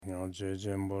yang che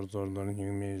chen bor zor don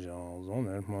hing mi jang zong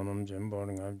ner manam chen bor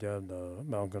ngab ja da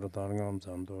ba kar tar ngam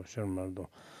zan do shir mar do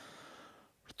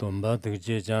tom ba tig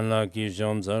che chan la ki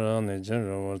sham zara ne chen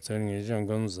ro war chen ngi chen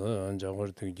gan sa ja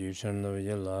war tig ji shen lo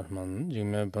ye la man jing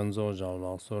me pan zo zhao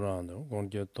la so ran de gong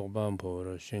je to ban po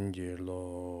re xin ji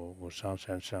lo wu shang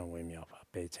shan shan wei miao fa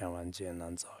bei qian wan jie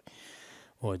nan zao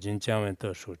我今将为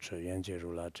得数持愿解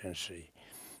如来真实义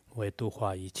为度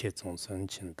化一切众生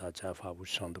请大家发无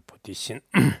上的菩提心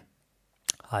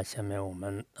好下面我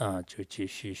们就继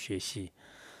续学习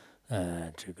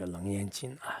这个楞严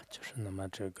经就是那么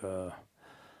这个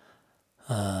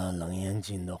楞严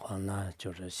经的话呢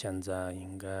就是现在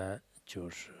应该就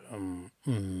是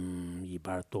一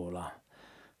半多了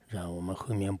然后我们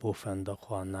后面部分的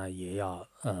话呢也要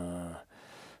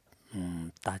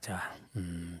大家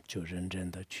就认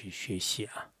真的去学习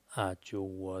就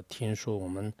我听说我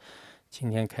们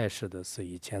今天开始的是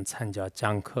以前参加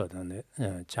讲课的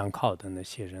讲考的那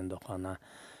些人的话呢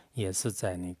也是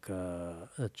在那个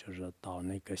就是到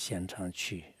那个现场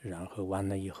去然后完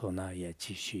了以后呢也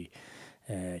继续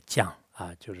讲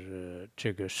就是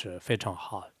这个是非常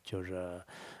好就是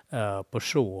不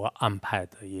是我安排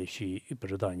的也许不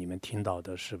知道你们听到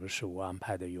的是不是我安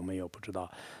排的有没有不知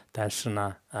道但是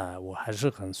呢我还是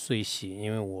很随喜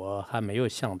因为我还没有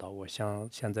想到我想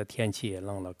现在天气也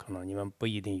冷了可能你们不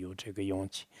一定有这个勇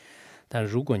气但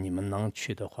如果你们能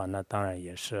去的话那当然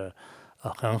也是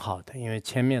很好的因为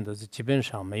前面的基本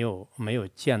上没有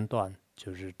间断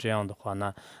就是这样的话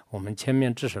呢我们前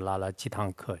面只是拉了几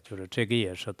堂课就是这个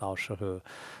也是到时候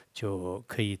就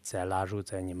可以再纳入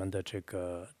在你们的这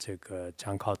个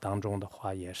讲考当中的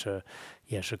话也是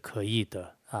可以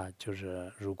的就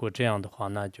是如果这样的话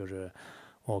那就是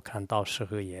我看到时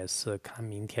候也是看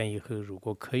明天以后如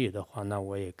果可以的话那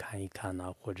我也看一看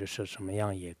或者是什么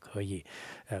样也可以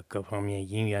各方面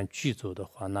因缘具足的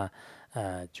话那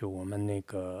就我们那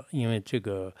个因为这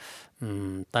个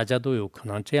大家都有可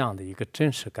能这样的一个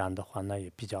真实感的话那也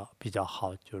比较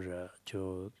好就是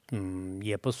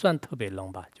也不算特别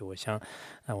冷吧就我想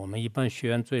我们一般学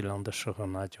员最冷的时候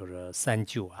呢就是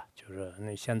39就是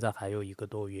那现在还有1个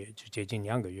多月就接近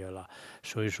2个月了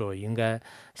所以说应该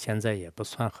现在也不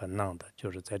算很冷的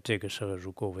就是在这个时候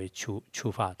如果为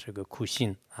求发这个苦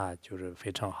心就是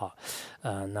非常好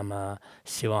那么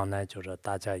希望呢就是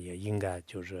大家也应该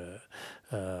就是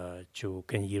就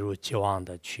跟一如既往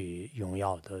的去荣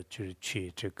耀的就是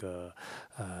去这个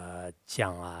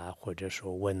讲或者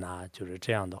说问就是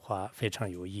这样的话非常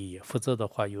有意义否则的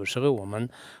话有时候我们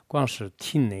光是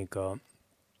听那个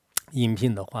音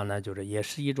频的话呢就是也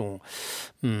是一种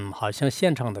好像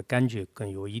现场的感觉更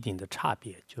有一定的差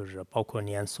别就是包括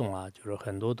念诵就是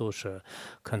很多都是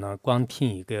可能光听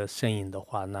一个声音的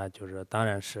话那就是当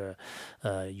然是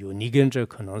有你跟着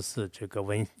可能是这个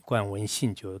观闻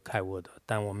性就开悟的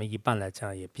但我们一般来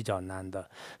讲也比较难的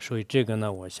所以这个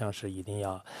呢我想是一定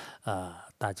要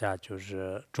大家就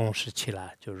是重视起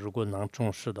来就如果能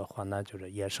重视的话那就是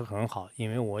也是很好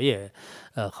因为我也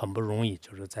很不容易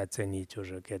就是在这里就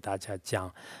是给大家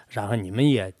讲然后你们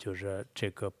也就是这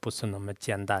个不是那么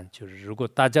简单就是如果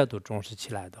大家都重视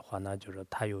起来的话那就是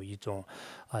它有一种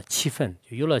气氛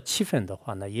有了气氛的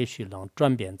话呢也许能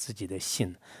转变自己的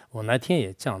心我那天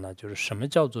也讲了就是什么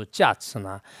叫做加持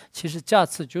呢其实加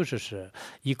持就是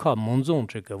依靠蒙众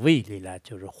这个威力来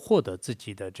就是获得自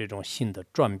己的这种心的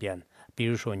转变比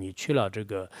如说你去了这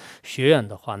个学院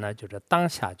的话呢就是当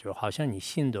下就好像你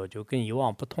心的就跟以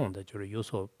往不同的就是有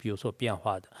所变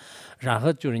化的然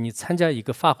后就是你参加一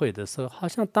个法会的时候好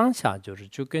像当下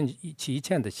就跟以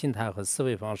前的心态和思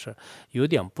维方式有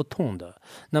点不同的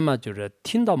那么就是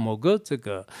听到某个这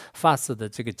个法师的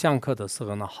这个讲课的时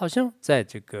候呢好像在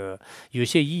这个有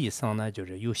些意义上呢就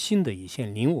是有新的一些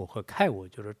领悟和开悟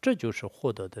就是这就是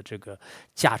获得的这个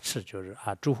加持就是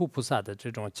诸佛菩萨的这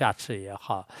种加持也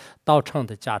好道场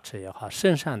的加持也好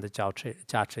圣善的加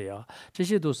持也好这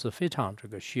些都是非常这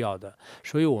个需要的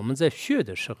所以我们在学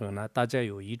的时候呢大家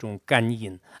有一种感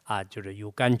应就是有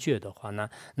感觉的话呢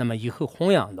那么以后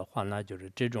弘扬的话呢就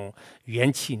是这种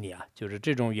元气力就是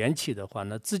这种元气的话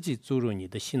呢自己注入你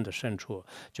的心的深处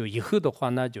就以后的话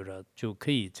呢就可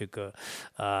以这个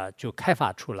就开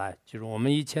发出来就是我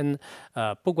们以前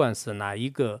不管是哪一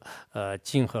个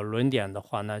经和论点的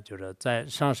话呢就是在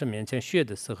上师面前学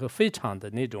的时候非常的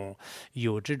那种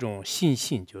有这种信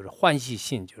心，就是欢喜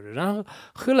心，就是然后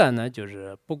后来呢，就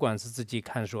是不管是自己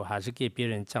看书还是给别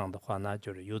人讲的话呢，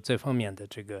就是有这方面的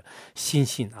这个信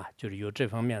心啊，就是有这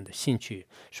方面的兴趣。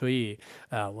所以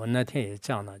我那天也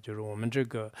讲了，就是我们这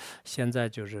个现在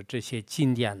就是这些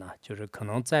经典呢，就是可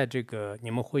能在这个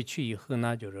你们回去以后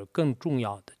呢，就是更重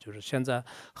要的，就是现在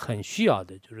很需要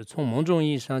的，就是从某种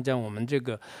意义上讲，我们这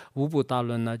个五部大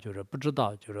论呢，就是不知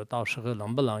道就是到时候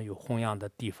能不能有弘扬的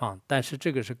地方，但是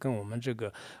这个是跟我们这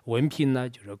个文凭呢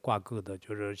就是挂钩的，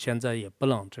就是现在也不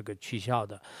能这个取消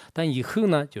的。但以后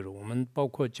呢，就是我们包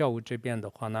括教务这边的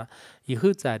话呢，以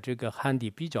后在这个汉地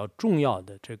比较重要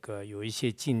的这个有一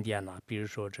些经典呢，比如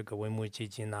说这个维摩诘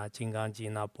经啊、金刚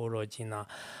经啊、般若经啊，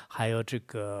还有这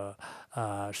个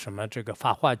什么这个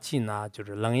法华经啊，就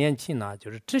是楞严经啊，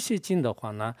就是这些经的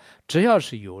话呢，只要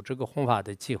是有这个弘法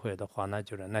的机会的话呢，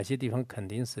就是那些地方肯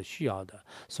定是需要的。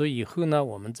所以以后呢，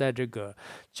我们在这个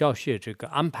教学这个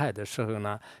安排的时候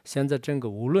呢，现在整个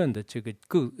无论的这个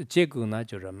结构呢，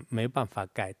就是没办法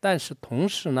改，但是同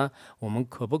时呢，我们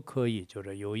可不可以就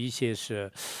是有一些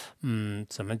是，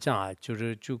怎么讲啊，就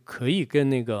是就可以跟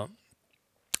那个。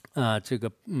这个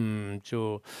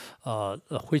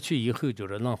回去以后就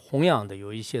是让弘扬的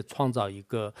有一些创造一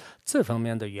个这方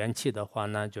面的元气的话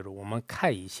呢，就是我们开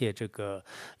一些这个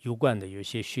有关的有一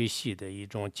些学习的一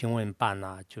种经文班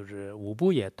呐、就是五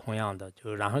部也同样的，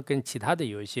就然后跟其他的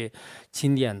有一些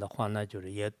经典的话呢，就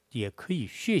是也可以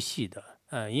学习的。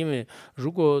因为如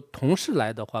果同时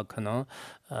来的话，可能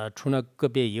除了个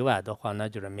别以外的话，那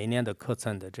就是每年的课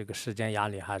程的这个时间压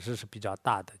力还是比较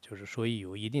大的，就是所以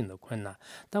有一定的困难。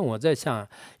但我在想，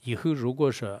以后如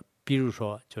果是比如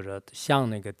说，就是像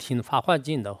那个听法华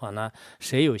经的话呢，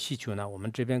谁有需求呢？我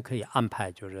们这边可以安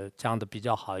排，就是讲的比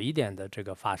较好一点的这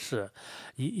个法师。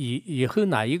以后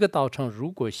哪一个道场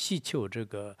如果需求这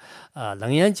个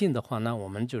楞严经的话呢，我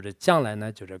们就是将来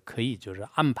呢，就是可以就是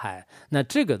安排。那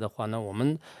这个的话呢，我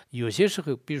们有些时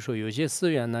候，比如说有些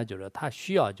寺院呢，就是他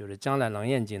需要就是将来楞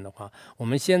严经的话，我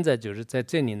们现在就是在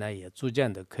这里呢，也逐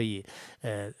渐的可以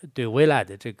对未来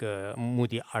的这个目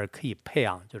的而可以培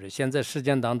养。就是现在实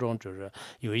践当中，就是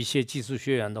有一些技术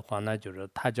学员的话呢，就是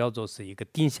它叫做是一个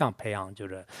定向培养，就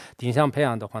是定向培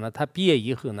养的话呢，他毕业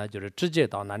以后呢，就是直接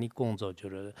到哪里工作，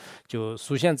就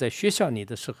首先在学校里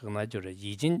的时候呢，就是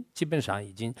基本上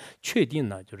已经确定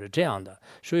了，就是这样的。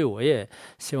所以我也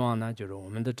希望呢，就是我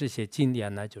们的这些经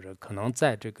典呢，就是可能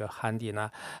在这个汉地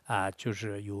呢，就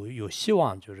是有希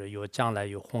望，就是有将来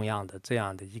有弘扬的这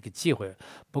样的一个机会。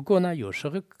不过呢，有时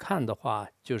候看的话，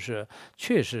就是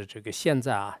确实这个现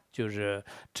在啊，就是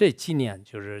这几年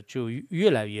就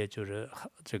越来越就是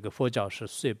这个佛教是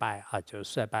衰败啊，就是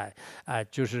衰败啊，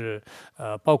就是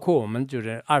包括我们就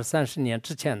是20-30年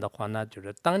之前的话呢，就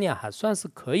是当年还算是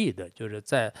可以的，就是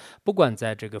不管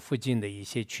在这个附近的一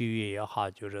些区域也好，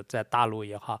就是在大陆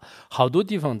也好，好多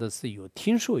地方都是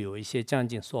听说有一些将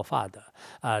近说法的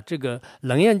这个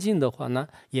楞严经的话呢，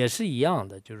也是一样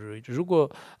的，就是如果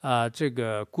这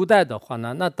个古代的话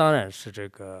呢，那当然是这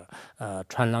个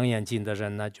传楞严经的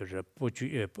人呢，就是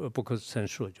不可胜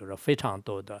数，就是非常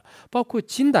多的。包括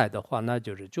近代的话呢，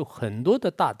就很多的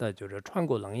大的就是传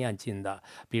过楞严经的，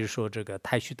比如说这个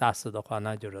太虚大师的话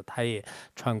呢，就是他也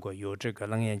传过有这个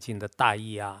楞严经的大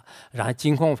意啊。然后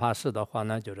净空法师的话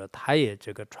呢，就是他也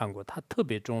这个传过，他特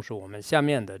别重视我们下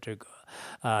面的这个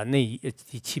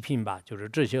第七品吧，就是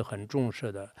这些很重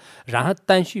视的。然后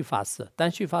丹虚法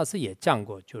师也讲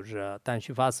过，就是丹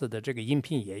虚法师的这个音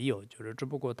频也有，就是只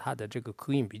不过他的这个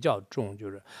口音比较重，就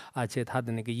是而且他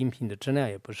的那个音频的质量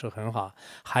也不是很好。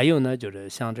还有呢，就是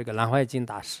像这个南怀瑾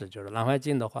大师，就是南怀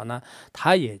瑾的话呢，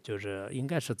他也就是应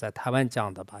该是在台湾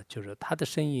讲的吧，就是他的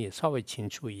声音也稍微清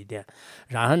楚一点。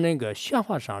然后那个宣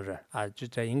化上人就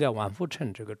在应该王富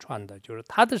成这个传的，就是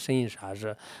他的声音是还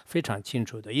是非常清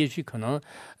楚的。也许可能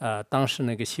当时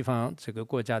那个西方这个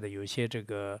国家的有些这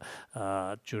个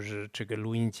就是这个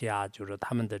录音机啊，就是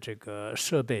他们的这个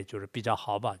设备就是比较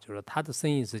好吧，就是他的声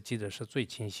音是记得是最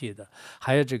清晰的。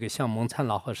还有这个像蒙参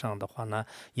老和尚的话呢，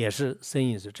也是声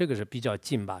音这个是比较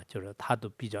近吧，就是他都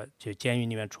比较就监狱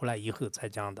里面出来以后才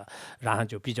讲的，然后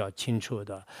就比较清楚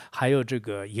的。还有这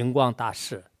个银光大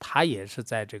师，他也是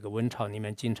在这个文朝里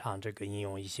面经常这个应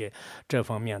用一些这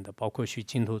方面的，包括学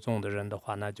净土宗的人的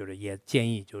话呢，就是也建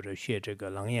议就是学这个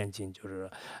楞严经，就是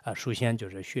首先就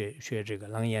是学这个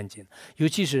楞严经，尤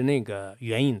其是那个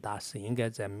元印大师，应该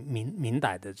在明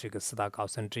代的这个四大高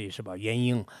僧之一是吧？元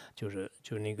印就是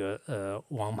那个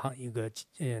王旁一个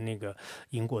那个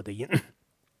英国的印。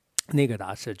那个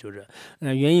大师就是，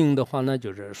原因的话呢，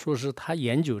就是说是他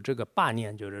研究这个8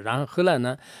年，就是然后来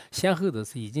呢，先后的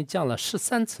是已经讲了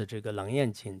13次这个楞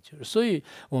严经，就是所以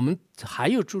我们还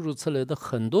有诸如此类的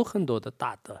很多很多的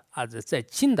大德啊，在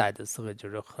近代的时候，就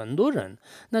是很多人，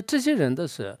那这些人的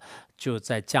是就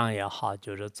在讲也好，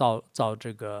就是造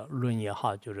这个论也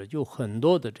好，就是有很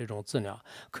多的这种资料。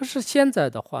可是现在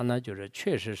的话呢，就是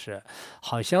确实是，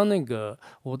好像那个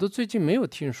我都最近没有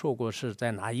听说过是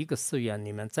在哪一个寺院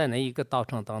里面，在哪一个道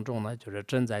场当中呢，就是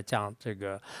正在讲这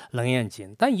个楞严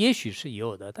经，但也许是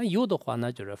有的，但有的话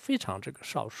呢，就是非常这个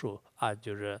少数啊，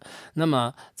就是那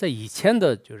么在以前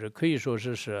的，就是可以说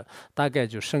是大概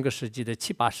就上个世纪的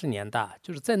70、80年代，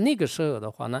就是在那个时候的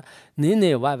话呢，内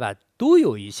内外外都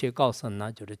有一些高僧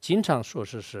呢，就是经常说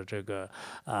是这个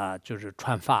就是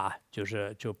传法，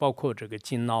就包括这个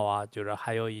金闹啊，就是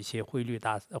还有一些慧律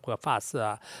大或法师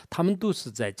啊，他们都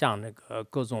是在讲那个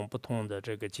各种不同的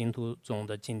这个净土宗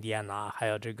的经典呐，还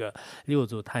有这个六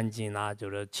祖坛经呐，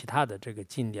就是其他的这个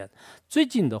经典。最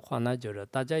近的话呢，就是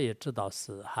大家也知道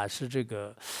是还是这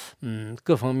个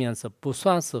各方面是不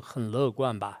算是很乐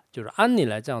观吧。就是按理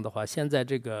来讲的话，现在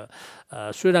这个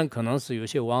虽然可能是有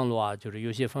些网络啊，就是有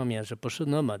些方面是不是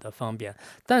那么的方便，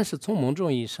但是从某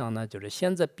种意义上呢，就是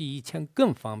现在比以前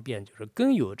更方便，就是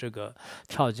更有这个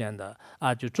条件的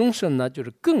啊，就终身呢就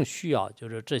是更需要就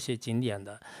是这些经典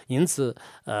的，因此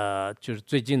就是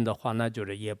最近的话呢，就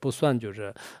是也不算就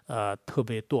是特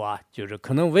别多啊，就是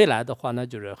可能未来的话呢，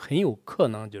就是很有可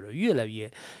能就是越来越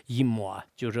一模啊，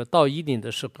就是到一定的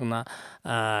时候呢，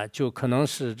就可能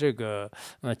是这个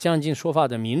将近说法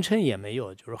的名称也没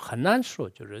有，就是很难说，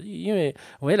就是因为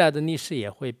未来的历史也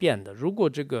会变的。如果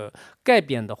这个改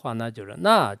变的话呢，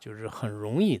那就是很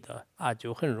容易的啊，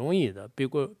就很容易的。比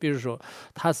如说，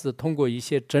他是通过一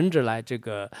些政治来这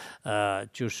个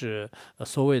就是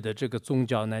所谓的这个宗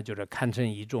教呢，就是看成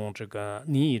一种这个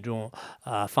另一种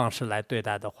方式来对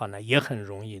待的话呢，也很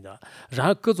容易的。然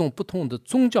后各种不同的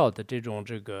宗教的这种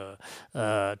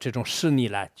这种势力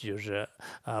来就是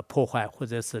破坏或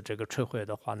者是这个摧毁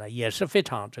的话呢，也是非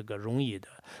常这个容易的。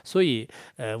所以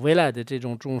未来的这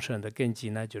种众生的根基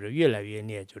呢，就是越来越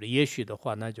烈，就是也许的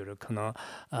话呢，就是可能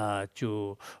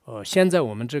现在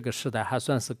我们这个时代还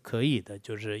算是可以的，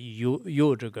就是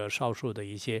有这个少数的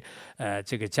一些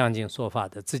这个讲经说法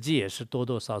的，自己也是多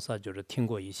多少少就是听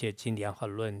过一些经典和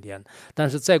论点，但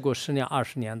是再过10年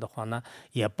20年的话呢，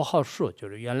也不好说。就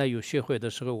是原来有学会的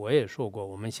时候，我也说过，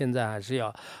我们现在还是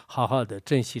要好好的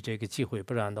珍惜这个机会，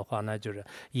不然的话呢，就是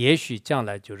也许将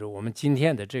来就是我们今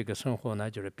天的这个生活呢，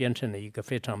就是变成了一个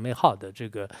非常美好的这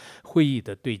个会议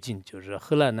的对境，就是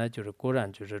后来呢，就是果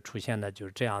然就是出现了就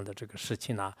是这样的这个事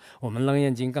情呢。我们楞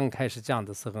严经刚开始讲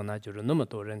的时候呢，就是那么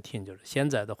多人听，就是现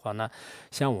在的话呢，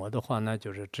像我的话呢，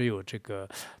就是只有这个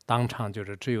当场就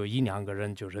是只有1、2个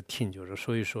人就是听，就是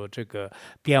所以说这个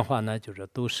变化呢，就是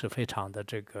都是非常的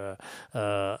这个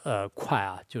快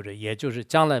啊，就是也就是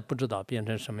将来不知道变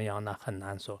成什么样呢，很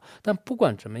难说。但不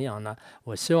管怎么样呢，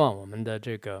我希望我们的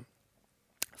这个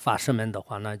法师们的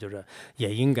话呢，就是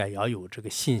也应该要有这个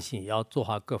信心，要做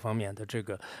好各方面的这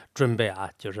个准备啊。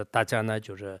就是大家呢，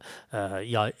就是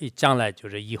要将来就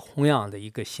是以弘扬的一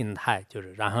个心态，就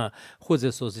是然后或者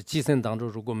说是今生当中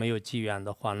如果没有机缘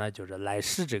的话呢，就是来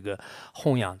世这个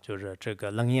弘扬，就是这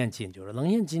个楞严经，就是楞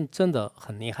严经真的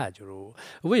很厉害。就是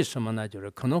为什么呢？就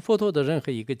是可能佛陀的任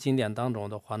何一个经典当中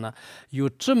的话呢，有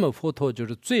这么佛陀就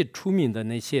是最出名的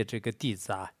那些这个弟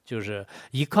子啊，就是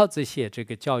依靠这些这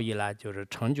个教义来就是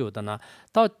成就的呢，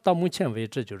到目前为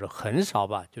止就是很少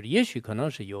吧，就是也许可能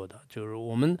是有的，就是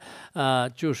我们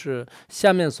就是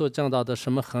下面所讲到的什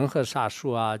么恒河沙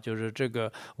数啊，就是这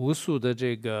个无数的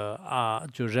这个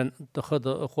就人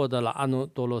获得了阿耨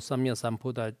多罗三藐三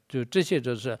菩提，就这些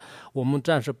就是我们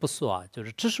暂时不说啊，就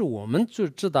是这是我们就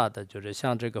知道的，就是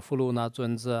像这个富卢那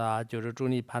尊者啊，就是朱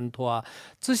尼盘陀啊，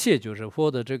这些就是佛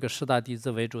的这个10大弟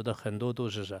子为主的，很多都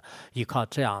是依靠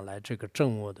这样来这个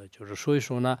证悟的。就是所以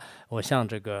说呢，我像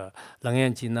这个楞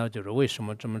严经呢，就是为什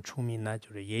么这么出名呢？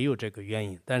就是也有这个原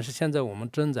因。但是现在我们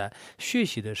正在学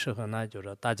习的时候呢，就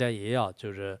是大家也要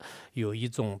就是有一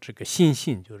种这个信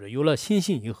心，就是有了信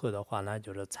心以后的话呢，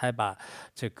就是才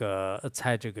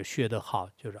这个学得好，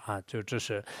就是就这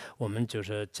是我们就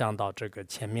是讲到这个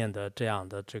前面的这样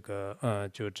的这个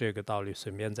就这个道理，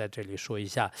顺便在这里说一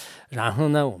下。然后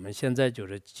呢，我们现在就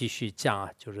是继续讲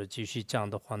就是继续讲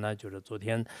的话呢，就是昨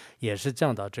天也是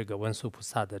讲到这个文殊菩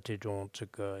萨的这种这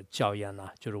个教言呢，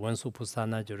就是文殊菩萨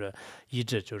呢，就是一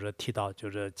直就是提到就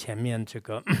是前面这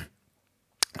个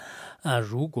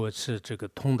如果是这个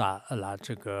通达了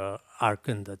这个二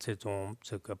根的这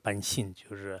个本性，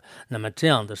就是那么这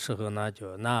样的时候呢，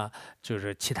就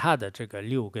是其他的这个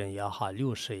六根也好，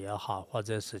六识也好，或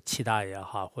者是七大也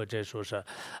好，或者说是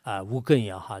五根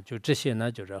也好，就这些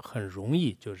呢，就是很容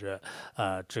易就是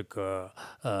这个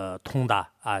通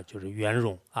达就是圆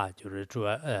融就是主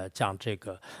要讲这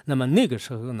个。那么那个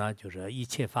时候呢，就是一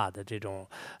切法的这种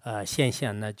现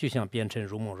象呢，就像变成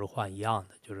如梦如幻一样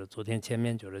的。就是昨天前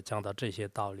面就是讲到这些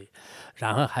道理，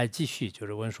然后还继续就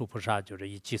是文殊菩萨就是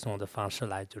以寄送的方式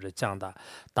来就是讲的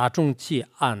大众记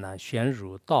阿难玄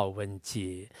如道文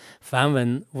记，梵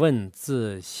文问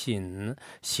自性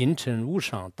形成无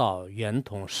上道，圆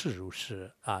通是如是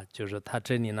就是他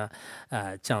这里呢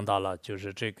讲到了就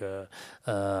是这个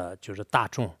就是大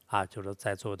众就是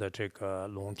在座的这个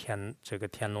这个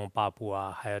天龙八部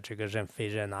还有这个人非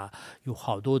人有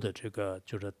好多的这个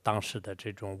就是当时的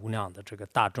这种无量的这个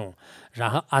大众，然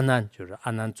后阿难就是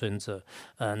阿难尊者，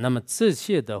那么这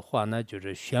些的话呢，就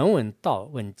是玄文道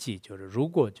问记，就是如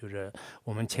果就是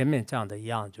我们前面讲的一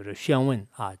样，就是玄问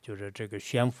就是这个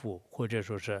玄复或者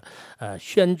说是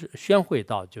宣会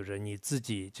到就是你自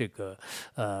己这个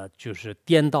就是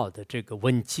颠倒的这个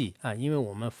文记因为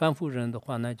我们凡夫人的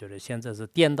话呢，就是现在是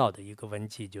颠倒的一个文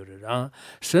记，就是让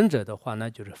神者的话呢，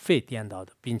就是非颠倒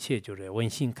的，并且就是文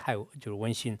心开悟，就是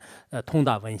文心通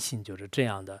达文心，就是这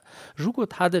样的。如果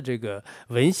他的这个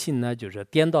文心呢，就是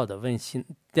颠倒的文心，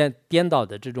颠倒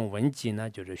的这种文集呢，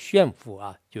就是炫富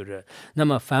就是那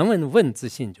么梵文问自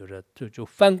性，就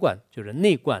翻观，就是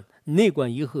内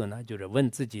观以后呢，就是问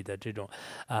自己的这种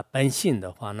本性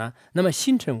的话呢，那么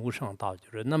心成无上道，就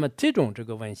是那么这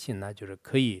个问性呢，就是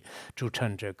可以组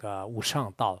成这个无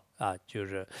上道。就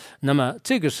是那么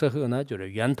这个时候呢，就是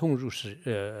圆通入世，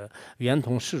圆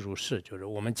通是如是，就是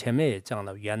我们前面也讲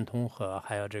了圆通和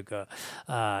还有这个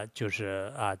就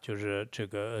是这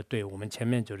个对我们前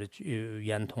面就是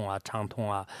圆通畅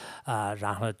通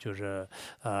然后就是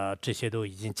这些都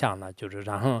已经讲了，就是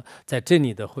然后在这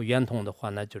里的圆通的话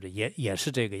呢，就是也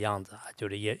是这个样子就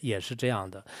是也是这样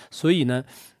的，所以呢。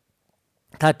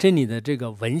他这里的这个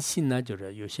文性呢，就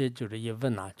是有些就是也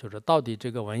问就是到底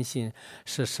这个文性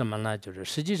是什么呢？就是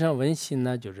实际上文性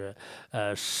呢，就是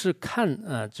是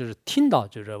就是听到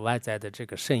就是外在的这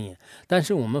个声音，但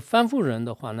是我们凡夫人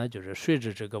的话呢，就是随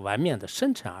着这个外面的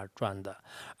生成而转的，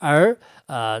而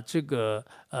这个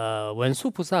文殊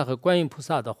菩萨和观音菩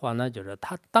萨的话呢，就是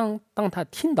他当他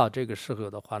听到这个时候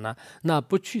的话呢，那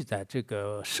不去在这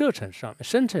个生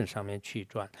成上面去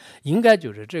转，应该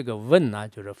就是这个问呢，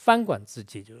就是翻观自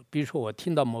己，就比如说我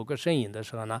听到某个声音的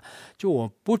时候呢，就我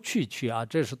不去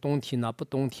这是动听不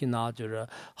动听就是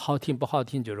好听不好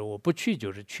听，就是我不去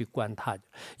就是去观它，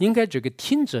应该这个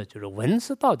听者就是闻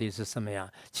是到底是什么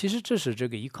样，其实这是这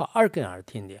个依靠耳根而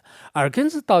听的，耳根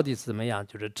是到底是怎么样，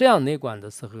就是这样内观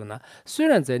的时候呢，虽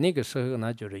然在那个时候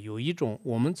呢，就是有一种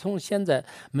我们从现在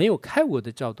没有开悟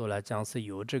的角度来讲，是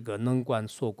有这个能观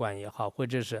所观也好，或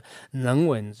者是能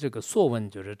闻这个所闻，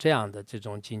就是这样的这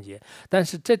种境界，但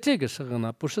是在这个时候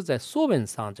呢，不是在所闻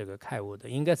上这个开悟的，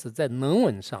应该是在能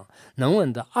闻上，能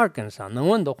闻的二根上。能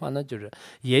闻的话呢，就是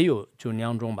也有就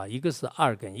两种吧，一个是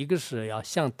二根，一个是要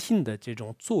像听的这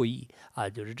种座椅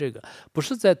就是这个不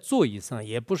是在座椅上，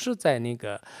也不是在那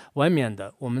个外面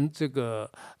的。我们这个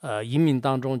移民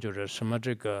当中就是什么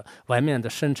这个外面的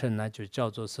生成呢，就叫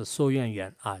做是所缘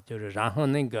缘就是然后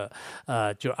那个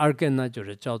就二根呢，就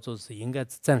是叫做是应该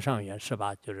赞上缘是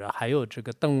吧？就是还有这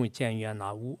个等位见缘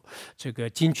这个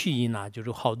金去因就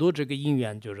是好多这个因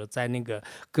缘，就是在那个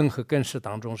根和根识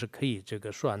当中是可以这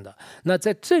个算的。那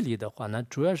在这里的话呢，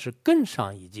主要是根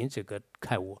上已经这个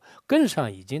开悟，根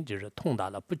上已经就是通达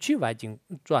了，不去外境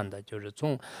转的，就是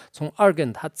从二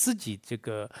根他自己这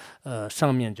个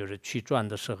上面就是去转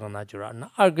的时候呢，就是那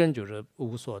二根就是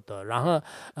无所得，然后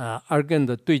二根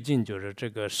的对境就是这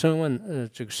个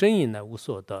这个声音呢无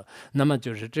所得，那么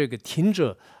就是这个听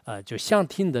者就相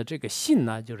听的这个信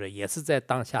呢，就是也是在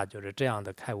当下就是这样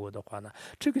的开悟的话呢，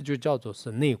这个就叫做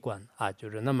是内观就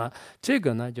是那么这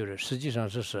个呢，就是实际上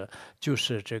就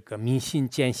是这个明心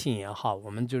见性也好，我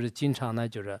们就是经常呢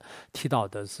就是提到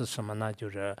的是什么呢？就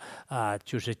是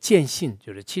就是见性，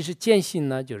就是其实见性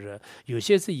呢，就是有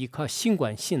些是依靠心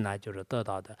观性呢就是得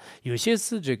到的，有些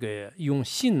是这个用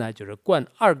心呢就是观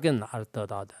二根而得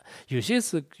到的，有些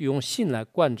是用心来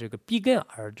观这个鼻根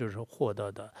而就是获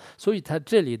得的，所以它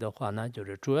这里的话呢，就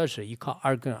是主要是依靠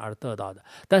二根而得到的，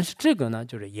但是这个呢，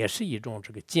就是也是是一种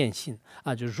这个见性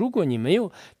啊。就如果你没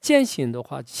有见性的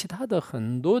话，其他的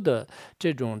很多的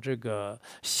这个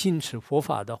心持佛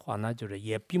法的话呢，就是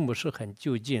也并不是很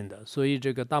就近的。所以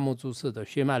这个大木祖师的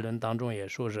血脉论当中也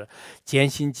说是见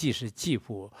性即是寂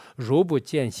佛，若不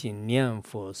见性，念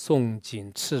佛诵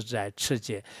经持斋持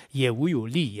戒也无有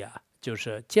利呀。就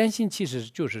是见性其实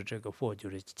就是这个佛，就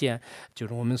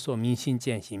是我们说明心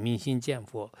见性，明心见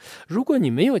佛。如果你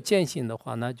没有见性的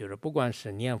话呢，就是不管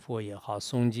是念佛也好，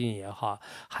诵经也好，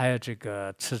还有这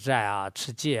个持斋啊、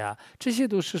持戒啊，这些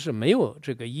都是没有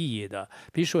这个意义的。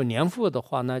比如说念佛的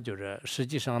话呢，就是实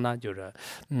际上呢，就是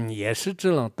也是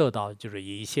只能得到就是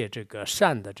一些这个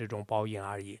善的这种报应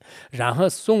而已。然后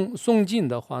诵经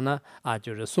的话呢，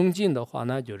就是诵经的话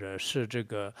呢，是这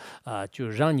个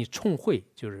就是让你聪慧，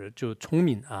就聪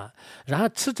明啊。然后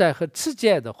持斋和持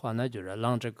戒的话呢，就是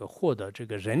让这个获得这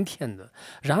个人天的。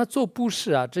然后做布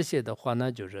施啊这些的话呢，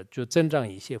就增长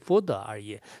一些福德而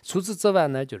已。除此之外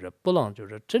呢，就是不能就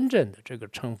是真正的这个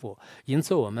成佛。因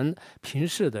此我们平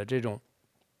时的这种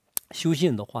修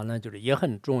行的话呢，就是也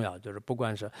很重要，就是不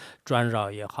管是转绕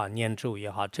也好，念咒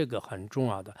也好，这个很重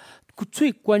要的。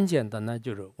最关键的呢，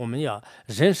就是我们要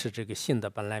认识这个性的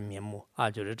本来面目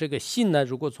啊。就是这个性呢，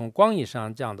如果从广义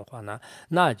上讲的话呢，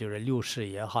那就是六识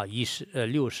也好，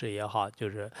六识也好，就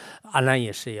是阿赖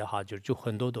耶识也好，就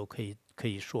很多都可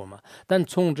以说嘛。但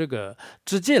从这个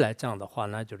直接来讲的话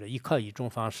呢，就是依靠一种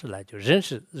方式来就认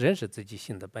识自己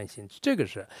性的本性，这个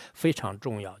是非常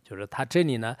重要。就是他这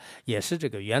里呢也是这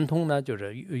个圆通呢，就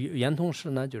是圆通师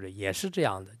呢，就是也是这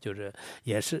样的，就是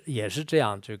也是这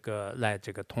样这个来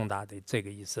这个通达的这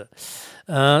个意思。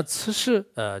此时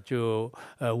就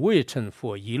未成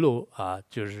佛一路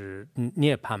就是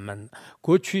涅槃门，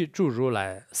过去诸如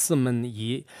来四门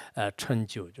一成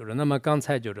就，就是那么刚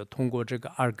才就是通过这个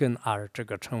二根二这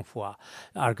个成佛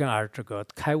二根二这个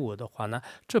开悟的话呢，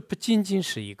这不仅仅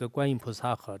是一个观音菩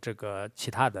萨和这个其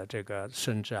他的这个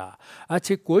圣者而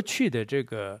且过去的这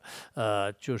个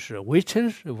就是微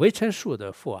尘数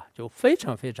的佛就非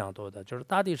常非常多的，就是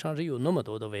大地上是有那么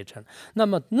多的微尘，那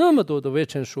么多的微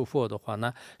尘数佛的话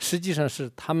呢，实际上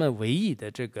是他们唯一的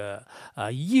这个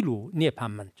一路涅槃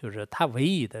门，就是他唯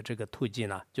一的这个途径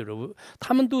就是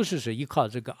他们都是依靠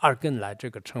这个二根来这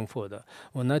个成佛的。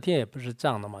我那天也不是这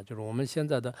样的嘛，就是我们现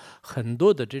在的很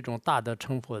多的这种大的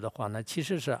成佛的话呢，其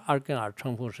实是二根二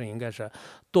成佛是应该是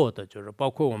多的，就是包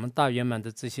括我们大圆满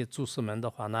的这些祖师们的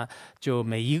话呢，就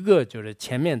每一个就是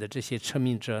前面的这些成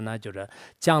名者呢，就是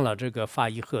讲了这个法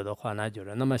以后的话呢，就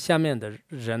是那么下面的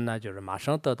人呢，就是马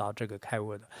上得到这个开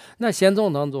悟的。那显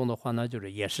宗当中的话呢，就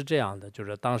是也是这样的，就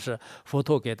是当时佛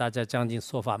陀给大家讲经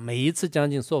说法，每一次讲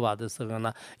经说法的时候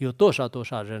呢，有多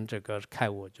少人这个开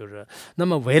悟，就是那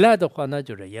么未来的话呢，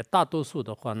就是也大多数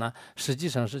的话呢，实际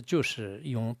上就是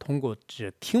通过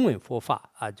听闻佛法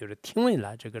就是听闻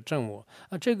来这个证悟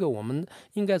这个我们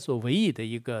应该说唯一的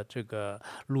一个这个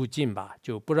路径吧。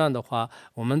就不然的话，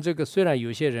我们这个虽然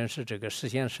有些人是这个实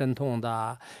现神通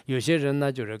的有些人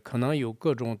呢就是可能有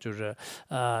各种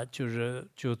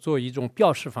就做一种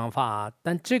表示方法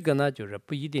但这个呢就是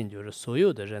不一定就是所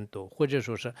有的人都，或者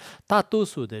说是大多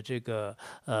数的这个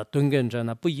敦根者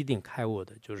呢不一定开悟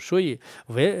的。就是所以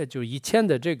就以前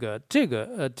的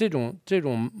这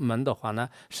种门的话呢，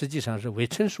实际上是为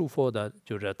成熟佛的，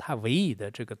就是他唯一的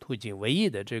这个途径，唯一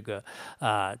的这个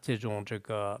这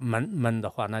个门的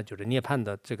话呢，就是涅槃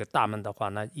的这个大门的话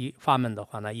呢，法门的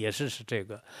话呢，也是这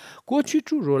个过去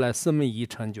诸如来四门一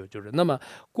成就，就是那么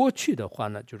过去的话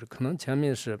呢，就是可能前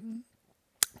面是。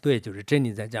对，就是真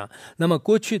理在讲。那么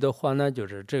过去的话呢，就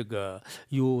是这个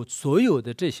有所有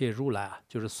的这些如来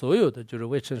就是所有的就是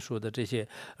未成熟的这些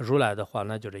如来的话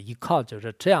呢，就是依靠就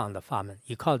是这样的法门，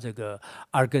依靠这个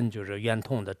二根就是圆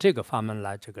通的这个法门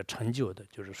来这个成就的。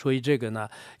就是所以这个呢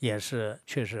也是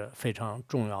确实非常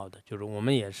重要的。就是我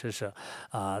们也是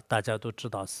大家都知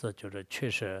道就是确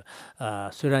实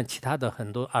虽然其他的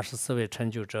很多24位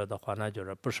成就者的话呢，就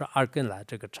是不是二根来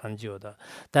这个成就的，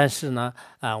但是呢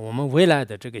我们未来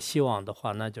的这个希望的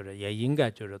话呢，就是也应该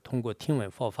就是通过听闻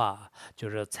佛法，就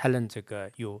是才能这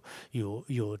个有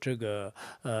这个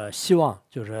希望，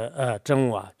就是证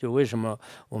悟就为什么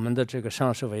我们的这个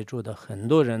上师为主的很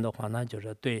多人的话呢，就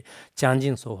是对讲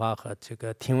经说法和这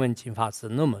个听闻经法是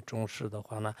那么重视的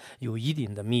话呢，有一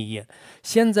定的密因。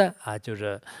现在就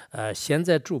是现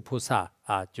在诸菩萨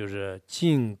啊，就是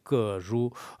今各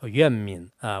如愿民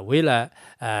啊，未来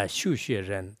修学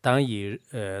人当以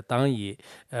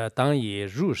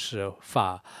入世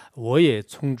法，我也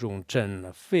从中证，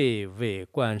非为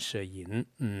观世音。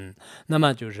那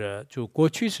么就过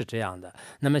去是这样的，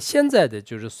那么现在的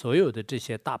就是所有的这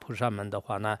些大菩萨们的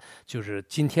话呢，就是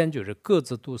今天就是各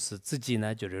自都是自己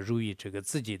呢，就是入于这个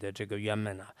自己的这个圆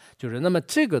满啊，就是那么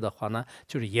这个的话呢，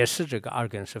就是也是这个二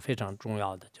根是非常重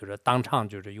要的，就是当场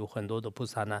就是有很多的菩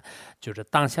萨呢，就是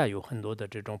当下有很多的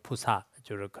这种菩萨，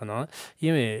就是可能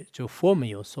因为就佛没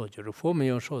有受，就是佛没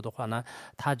有受的话呢，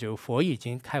他就佛已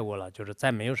经开悟了，就是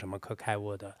再没有什么可开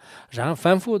悟的。然后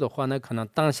凡夫的话呢，可能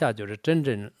当下就是真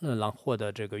正让获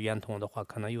得这个圆通的话，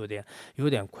可能有点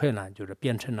困难，就是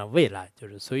变成了未来，就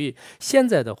是所以现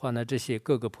在的话呢，这些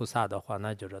各个菩萨的话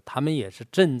呢，就是他们也是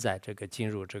正在这个进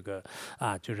入这个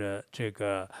就是这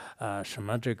个什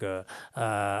么这个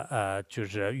就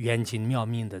是圆精妙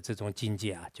命的这种境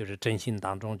界啊，就是真心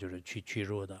当中就是去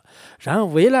入的。然后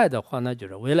未来的话呢，就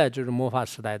是未来就是末法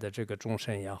时代的这个众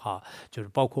生也好，就是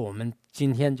包括我们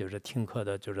今天就是听课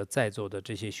的，就是在座的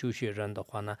这些修学人的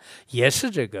话呢，也是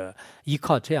这个依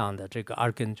靠这样的这个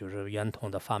二根就是圆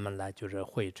通的法门来，就是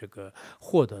会这个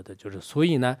获得的，就是所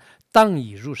以呢，当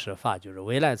以入世法，就是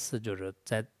未来是就是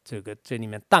在这里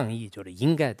面当义就是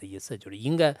应该的意思，就是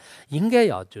应该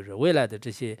要就是未来的这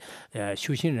些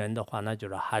修行人的话呢，就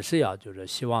是还是要就是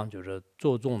希望就是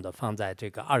着重的放在这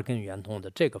个二根圆通的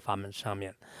这个法门上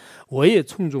面。我也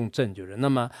从中证，就是那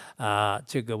么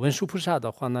这个文殊菩萨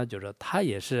的话呢，就是他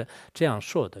也是这样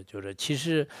说的，就是其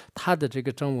实他的这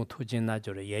个证悟途径呢，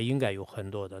就是也应该有很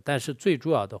多的，但是最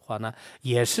主要的话呢，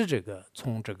也是这个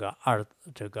从这个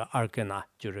二根啊，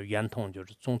就是圆通，就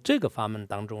是从这个法门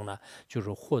当中呢，就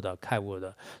是获得开悟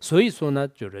的。所以说呢，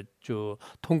就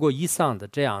通过以上的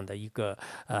这样的一个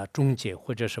终结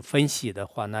或者是分析的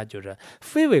话呢，就是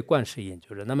非为观世音，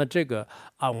就是那么这个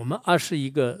我们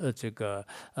21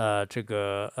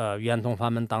个圆通法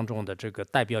门当中的这个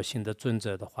代表性的尊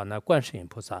者的话呢，观世音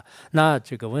菩萨，那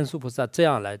这个文殊菩萨这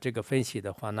样来这个分析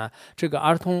的话呢，这个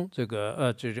二通就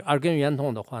是二根圆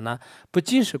通的话呢，不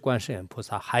仅是观世音菩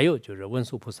萨，还有就是文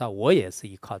殊菩萨，我也是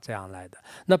依靠这样来的。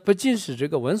那不仅是这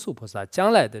个文殊菩萨，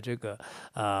将来的这个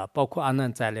包括阿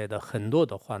难在内的很多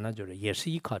的话呢，就是也是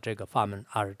依靠这个法门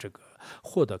而这个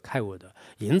获得开悟的。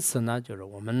因此呢，就是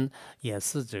我们也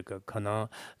是这个可能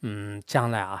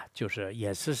将来就是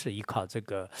也是依靠这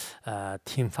个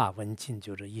听法闻经，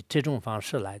就是以这种方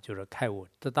式来就是开悟。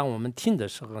当我们听的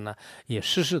时候呢，也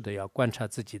时时的要观察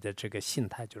自己的这个心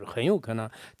态，就是很有可能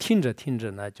听着听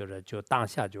着呢，就当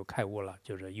下就开悟了，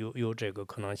就是有这个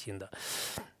可能性的。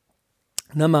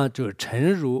那么就是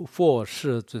诚如佛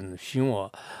世尊训我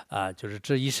就是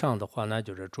这以上的话呢，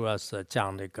就是主要是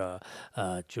讲那个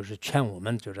就是劝我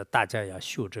们就是大家要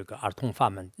修这个二通法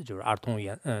门，就是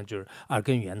就是二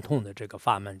根圆通的这个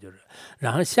法门，就是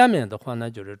然后下面的话呢，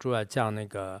就是主要讲那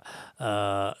个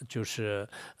就是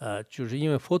因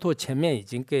为佛陀前面已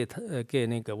经给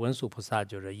那个文殊菩萨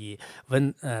就是以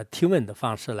提问的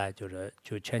方式来就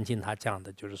劝进他讲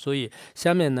的，就是所以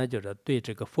下面呢就是对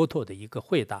这个佛陀的一个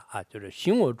回答就是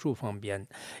寻我诸方便，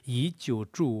以救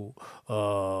助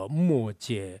末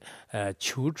界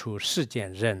求出世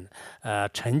间人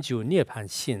成就涅槃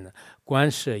性，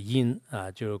观世音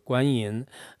就是观音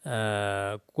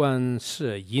观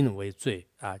世音为最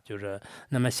就是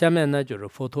那么下面呢就是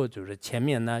佛陀就是前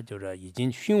面呢就是已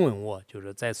经询问我，就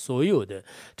是在所有的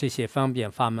这些方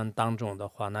便法门当中的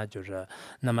话呢，就是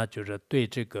那么就是对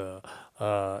这个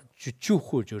救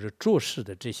护就是做事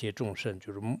的这些众生，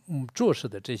就是做事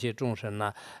的这些众生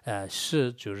呢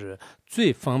是就是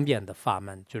最方便的法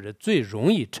门，就是最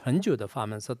容易成就的法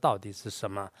门是到底是什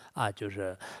么就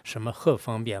是什么何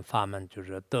方便法门，就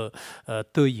是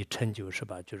得以成就，是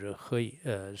吧？就是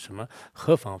什么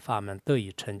何方法门得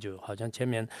以成就？好像前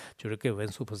面就是给文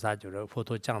殊菩萨就是佛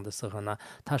陀讲的时候呢，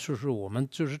他说我们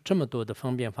就是这么多的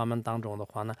方便法门当中的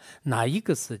话呢，哪一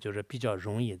个是就是比较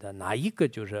容易的，哪一个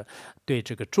就是对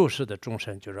这个做事的众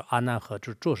生，就是阿难和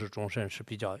做事众生是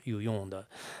比较有用的。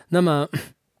那么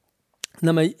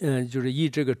就是以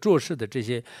这个做事的这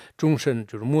些众生，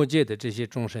就是末界的这些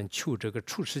众生，求这个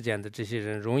出世间的这些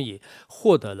人，容易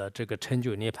获得了这个成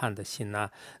就涅槃的心呢。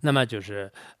那么就是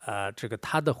这个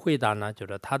他的回答呢，就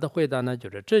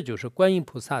是这就是观音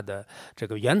菩萨的这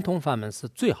个圆通法门是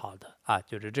最好的啊，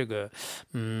就是这个，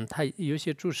它有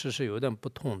些注释是有点不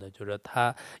同的，就是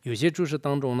它有些注释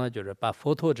当中呢，就是把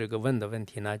佛陀这个问的问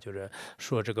题呢，就是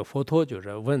说这个佛陀就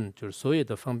是问，就是所有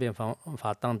的方便方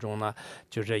法当中呢，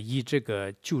就是以这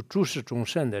个就诸事众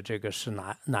生的这个是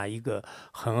哪一个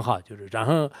很好，就是然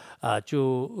后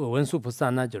就文殊菩萨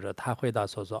呢，就是他回答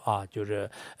说啊，就是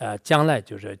将来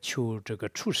就是求这个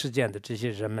出世间的这些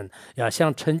人们要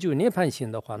想成就涅槃性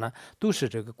的话呢，都是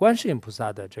这个观世音菩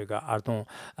萨的这个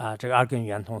这个二根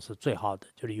圆通是最好的。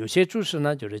就是有些注释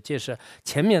呢，就是解释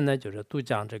前面呢，就是都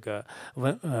讲这个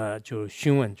就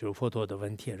询问就是佛陀的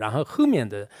问题，然后后面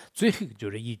的最后就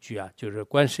是一句啊，就是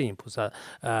观世音菩萨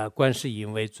观世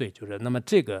音为最，就是那么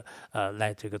这个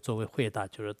来这个作为回答，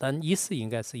就是但意思应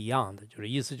该是一样的，就是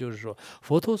意思就是说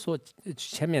佛陀所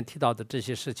前面提到的这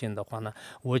些事情的话呢，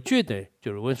我觉得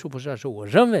就是文殊菩萨说，我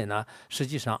认为呢，实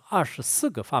际上24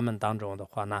个法门当中的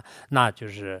话呢，那就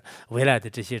是未来的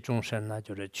这些众生呢，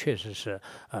就是确实是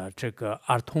这个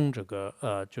二通这个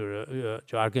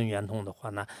就二根圆通的话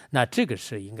呢，那这个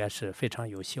是应该是非常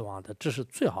有希望的，这是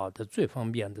最好的、最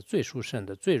方便的、最殊胜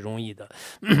的、最容易的。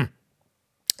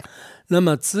那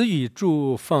么子语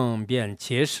诸方便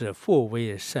皆是佛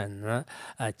为甚呢？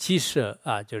即是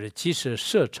就是即是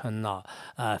摄尘恼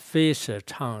非是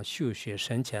常修学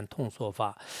深浅通说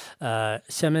法。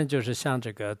下面就是像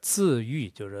这个自语，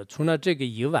就是除了这个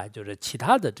以外，就是其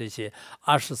他的这些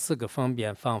24个方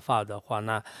便方法的话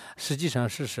呢，实际上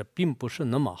并不是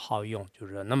那么好用。就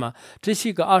是那么这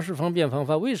些个20方便方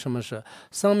法，为什么是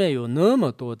上面有那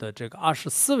么多的这个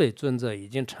24位尊者已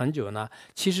经成就呢？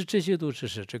其实这些都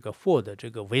是这个佛的这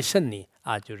个为胜力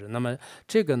就是那么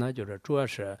这个呢，就是主要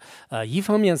是一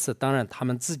方面是当然他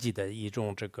们自己的一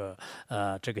种这个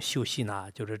修行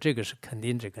就是这个是肯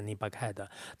定这个离不开的，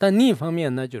但另一方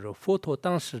面呢，就是佛陀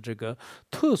当时这个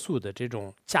特殊的这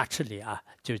种加持力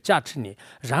就是加持力，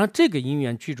然后这个因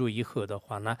缘居住以后的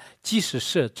话呢，即使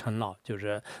是成了，就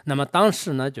是那么当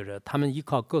时呢，就是他们依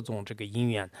靠各种这个因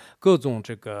缘，各种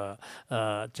这个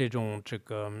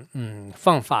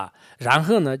方法，然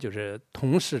后呢，就是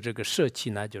同时这个舍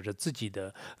弃呢，就是自己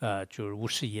的就是无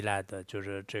始以来的，就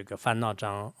是这个烦恼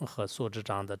障和所知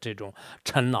障的这种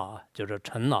尘恼就是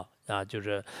尘恼。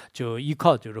就依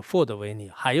靠就是佛的为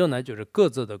力，还有呢就是各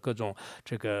自的各种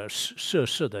这个设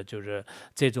施的，就是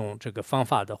这种这个方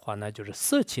法的话呢，就是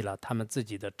舍弃了他们自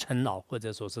己的尘恼或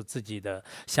者说是自己的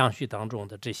相续当中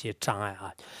的这些障碍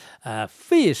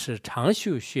非是常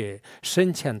修学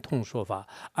深浅通说法，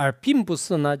而并不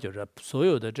是呢就是所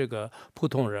有的这个普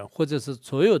通人或者是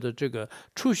所有的这个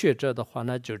初学者的话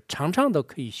呢，就常常都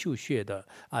可以修学的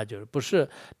就是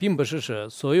并不是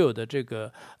所有的这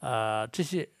个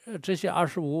这些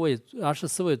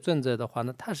24位尊者的话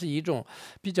呢，他是一种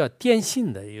比较典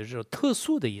型的，也是特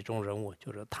殊的一种人物，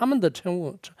就是他们的真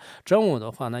物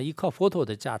的话呢，依靠佛陀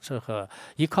的加持和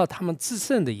依靠他们自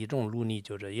身的一种努力，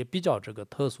就是也比较这个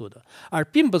特殊的，而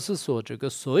并不是说这个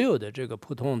所有的这个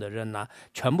普通的人呢，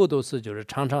全部都是就是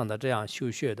常常的这样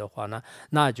修学的话呢，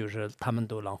那就是他们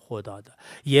都能获得的，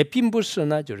也并不是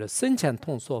呢就是深浅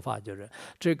通说法，就是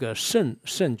这个深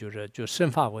就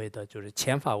深法位的，就是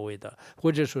浅法位的，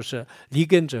或者说是离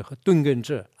根者和顿根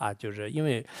者就是因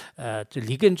为这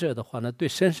离根者的话呢，对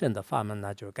深深的法门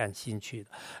呢就是感兴趣的，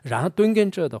然后顿根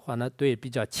者的话呢，对比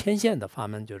较浅显的法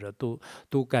门就是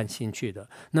都感兴趣的。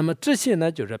那么这些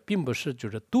呢，就是并不是就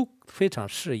是都非常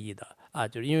适宜的。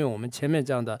就是因为我们前面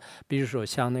讲的，比如说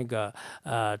像那个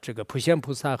这个普贤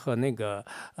菩萨和那个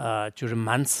就是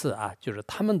满次就是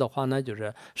他们的话呢，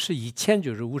是以前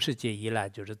就是无始劫以来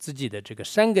就是自己的这个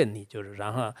善根力，就是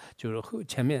然后就是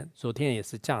前面昨天也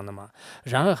是讲的嘛，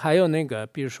然后还有那个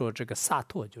比如说这个萨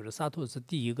埵，就是萨埵是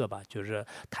第一个吧，就是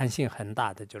弹性很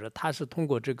大的，就是他是通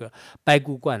过这个白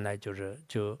骨观来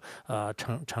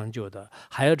成就的，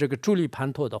还有这个住立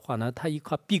盘陀的话呢，他依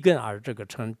靠闭根而这个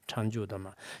成就的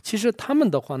嘛。其实他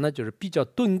们的话呢，就是比较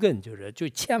顿根，就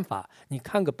欠法。你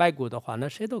看个白骨的话，那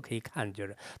谁都可以看，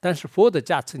但是佛的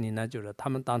加持力呢，就是他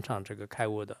们当场这个开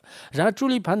悟的。然后住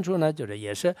立盘陀呢，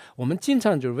也是我们经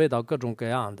常就是闻到各种各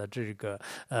样的这个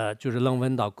就是能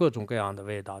闻到各种各样的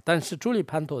味道。但是住立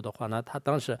盘陀的话呢，他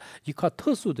当时依靠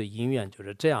特殊的因缘，就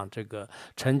是这样这个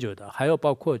成就的。还有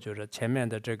包括就是前面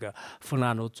的这个富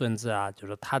那卢尊者就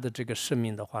是他的这个使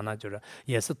命的话呢，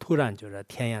也是突然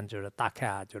天眼打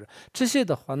开这些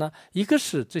的话呢。一个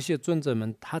是这些尊者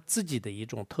们他自己的一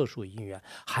种特殊因缘，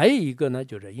还有一个呢，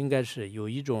应该是有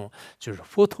一种就是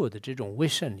佛陀的这种威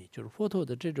胜力，就是佛陀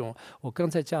的这种我刚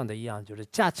才讲的一样，就是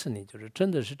加持力，真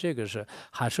的是这个是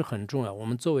还是很重要。我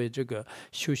们作为这个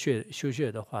修学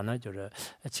的话呢，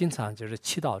经常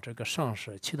祈祷这个上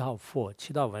师，祈祷佛，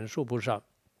祈祷文殊菩萨。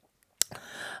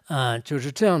就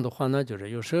是这样的话呢，就是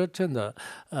有时候真的，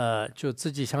就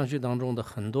自己相续当中的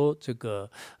很多这个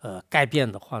改变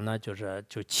的话呢，就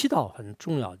祈祷很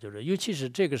重要，就是尤其是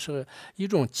这个是一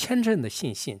种虔诚的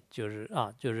信心，就是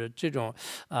这种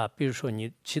比如说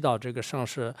你祈祷这个上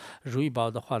师如意宝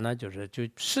的话呢，就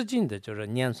使劲的就是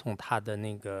念诵他的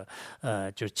那个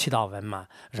就是祈祷文嘛，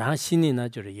然后心里呢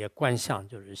就是也观想，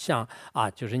就是像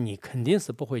就是你肯定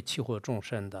是不会欺惑众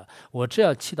生的，我只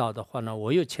要祈祷的话呢，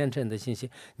我有虔诚的信心，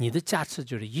你的加持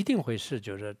就是一定会是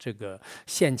就是这个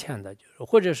现前的，就是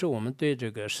或者是我们对这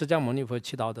个释迦牟尼佛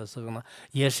祈祷的时候呢，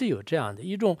也是有这样的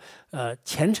一种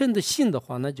虔诚的信的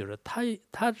话呢，就是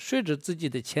他随着自己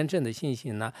的虔诚的信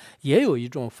心呢，也有一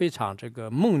种非常这个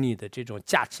蒙力的这种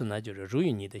加持呢，就是如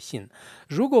于你的信。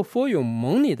如果佛有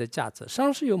蒙力的价值，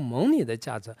上师有蒙力的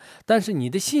价值，但是你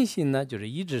的信心呢，就是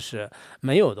一直是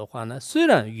没有的话呢，虽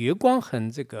然月光很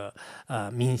这个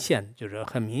明显，就是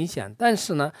很明显，但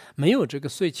是呢，没有这个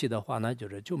水气的话呢，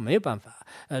就没有办法。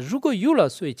如果有了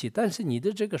水气，但是你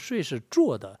的这个水是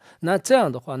浊的，那这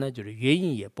样的话呢，就是原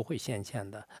因也不会显现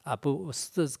的不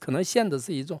是可能现的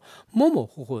是一种模模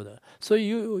糊糊的。所以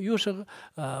有时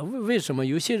候为什么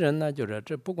有些人呢，就是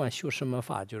这不管修什么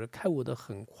法，就是开悟的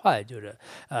很快，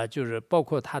就是包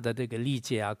括他的这个理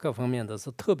解各方面都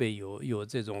是特别有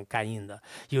这种感应的。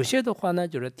有些的话呢，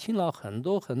就是听了很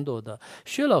多很多的，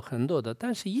学了很多的，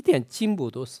但是一点进步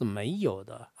都是没有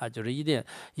的就是一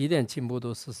点进步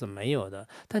都是没有的。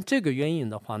但这个原因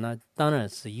的话呢，当然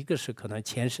是一个是可能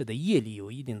前世的业力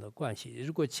有一定的关系。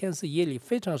如果前世业力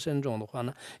非常深重的话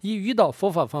呢，一遇到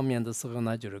佛法方面的时候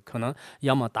呢，就是可能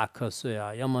要么打瞌睡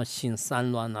要么心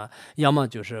散乱要么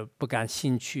就是不感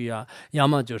兴趣要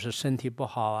么就是身体不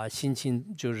好心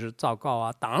情就是糟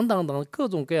糕等等等各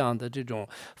种各样的这种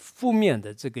负面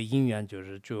的这个因缘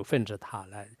就纷至沓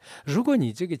来。如果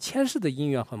你这个前世的因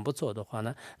缘很不错的话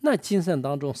呢，那精神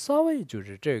当中稍微就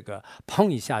是这个砰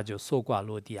一下就缩挂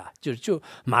落地就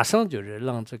马上就是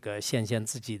让这个显现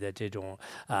自己的这种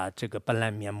这个本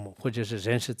来面目，或者是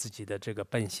认识自己的这个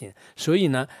本性。所以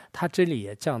呢，他这里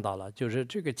也讲到了，就是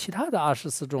这个其他的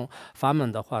24种法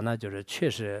门的话呢，就是确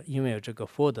实因为这个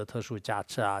佛的特殊加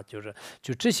持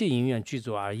就这些因缘具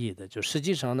足而已的，就实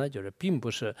际上呢，就是并不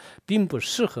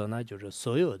适合呢，就是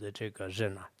所有的这个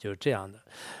人就是这样的。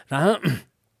然后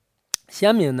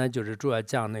下面呢，就是主要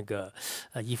讲那个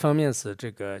一方面是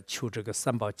这个求这个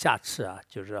三宝加持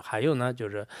就是还有呢，就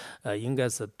是应该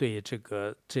是对这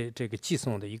个寄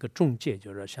送的一个中介，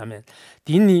就是下面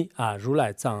顶礼如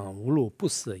来藏无路不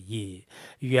思议，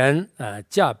愿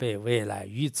加倍未来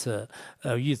于此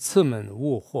门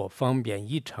无惑方便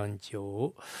易成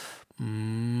就。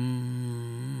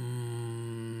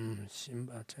行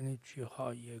吧，这里句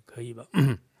号也可以吧。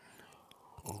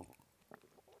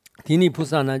顶礼菩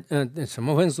萨呢，什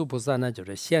么文殊菩萨呢？就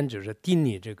是先就是顶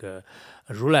礼这个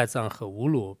如来藏和无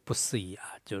路不思议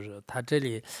就是他这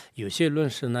里有些论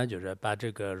师呢，就是把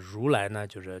这个如来呢，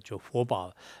就佛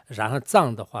宝，然后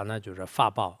藏的话呢，就是法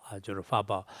宝就是法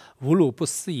宝，无路不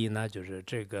思议呢，就是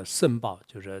这个圣宝，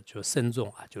就僧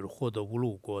众就是获得无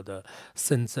路国的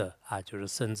僧者就是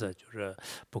僧者，就是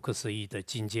不可思议的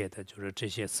境界的，就是这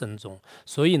些僧众。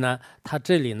所以呢，他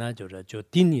这里呢，就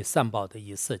顶礼三宝的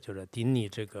意思，就是顶礼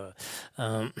这个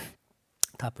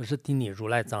它不是顶礼如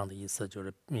来藏的意思，就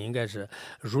是应该是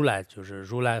如来，就是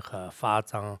如来和法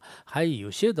藏。还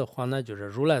有些的话呢，就是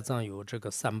如来藏有这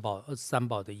个三宝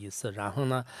的意思，然后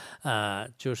呢，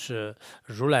就是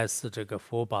如来是这个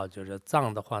佛宝，就是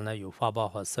藏的话呢有法宝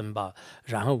和僧宝，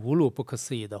然后无路不可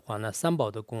思议的话呢，三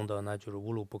宝的功德呢就是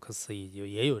无路不可思议，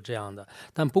也有这样的。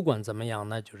但不管怎么样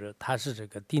呢，就是它是这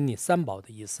个顶礼三宝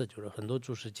的意思，就是很多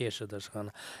注释解释的时候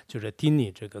呢，就是顶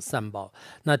礼这个三宝。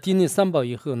那顶礼三宝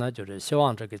以后呢，就是希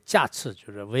望这个加持，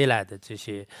就是未来的这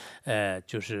些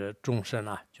就是众生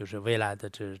就是未来的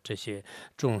这些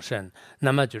众生，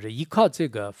那么就是依靠这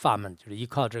个法门，就是依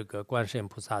靠这个观世音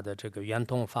菩萨的这个圆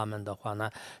通法门的话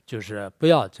呢，就是不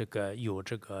要这个有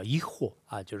这个疑惑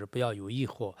就是不要有疑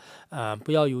惑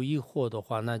不要有疑惑的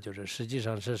话呢，就是实际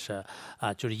上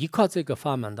就是依靠这个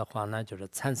法门的话呢，就是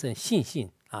产生信心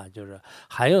就是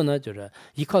还有呢，就是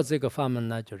依靠这个法门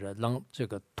呢，就是让这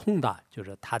个通达，就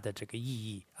是它的这个意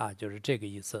义就是这个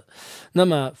意思。那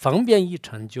么方便易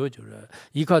成就，就是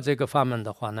依靠这个法门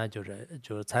的话呢，就是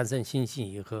产生信心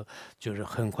以后，就是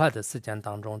很快的时间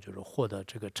当中，就是获得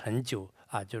这个成就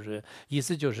就是意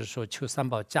思就是说求三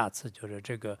宝加持，就是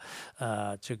这个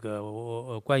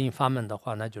观音法门的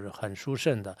话呢，就是很殊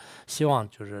胜的，希望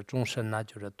就是众生呢，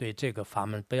就是对这个法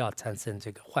门不要产生这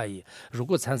个怀疑。如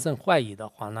果产生怀疑的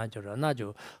话呢，那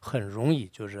就很容易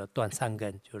就是断三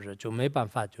根，就没办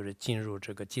法就是进入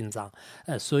这个经藏。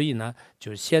所以呢，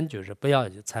就先就是不要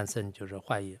产生就是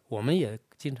怀疑。我们也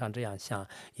经常这样想，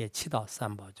也祈祷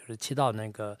三宝，就是祈祷那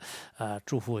个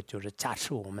祝福，就是加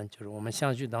持我们，就是我们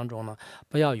相续当中呢，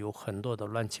不要有很多的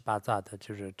乱七八糟的，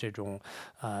就是这种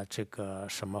这个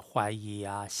什么怀疑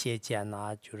啊、邪见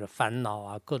啊，就是烦恼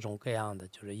啊，各种各样的，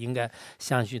就是应该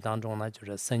相续当中呢，就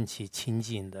是升起清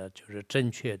净的，就是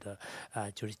正确的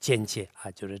就是见解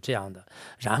啊，就是这样的。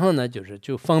然后呢，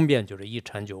就方便就是一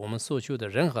成就。我们所修的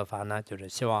任何法呢，就是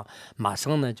希望马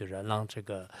上呢，就是让这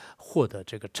个获得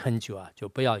这个成就啊，就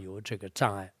不要有这个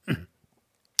障碍。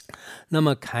那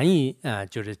么堪以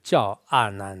就是教阿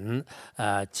难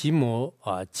即摩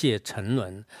戒沉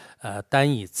沦单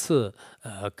以次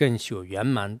更修圆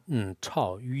满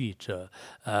超欲者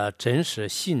真实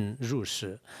信入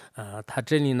世他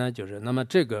这里呢就是那么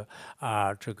这个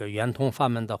这个圆通法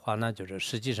门的话呢，就是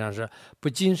实际上是不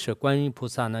仅是观音菩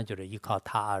萨呢，就是依靠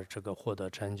他而这个获得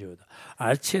成就的，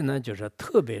而且呢就是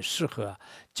特别适合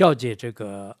教解这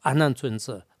个阿难尊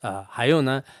者还有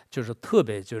呢就是特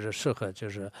别就是适合就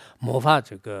是魔法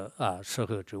这个适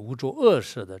合这无诸恶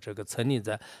世的这个沉溺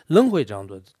在轮回中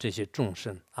的这些众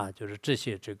生就是这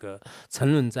些这个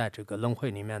沉沦在这个轮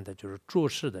回里面的就是诸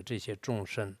世的这些众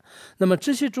生。那么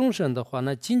这些众生的话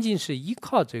呢，仅仅是依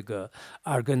靠这个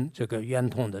二根这个圆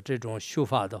通的这种修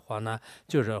法的话呢，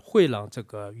就是会让这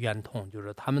个圆通就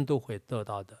是他们都会得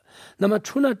到的。那么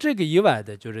除了这个以外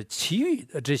的，就是其余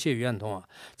的这些圆通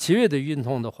其余的圆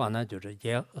通的话呢，就是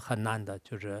也很难的，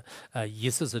就是意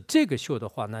思是这个修的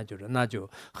话呢，就是那就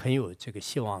很有这个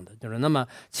希望的，就是那么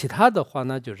其他的话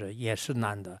呢，就是也是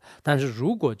难的。但是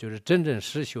如果就是真正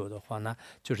实修的话呢，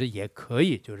就是也可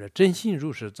以，就是真心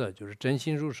入世者，就是真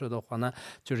心入世的话呢，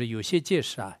就是有些解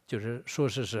释就是说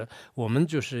是我们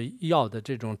就是要的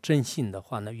这种真心的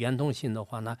话呢，圆通性的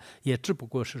话呢，也只不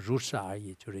过是如是而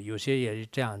已。就是有些也是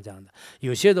这样讲的，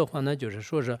有些的话呢，就是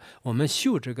说是我们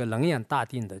修这个楞严大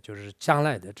定的，就是将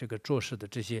来的这个做事的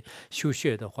这些修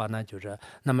学的话呢，就是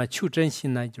那么求真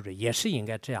心呢，就是也是应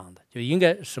该这样的，就应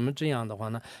该什么这样的话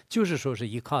呢，就是说是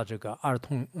依靠这个二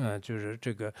通，就是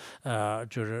这个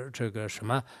就是这个什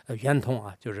么圆通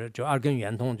就二根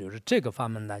圆通，就是这个法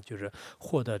门呢，就是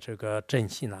获得这个真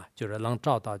心就是能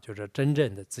找到就是真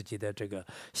正的自己的这个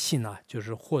心就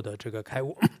是获得这个开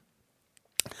悟。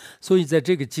所以在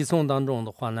这个偈颂当中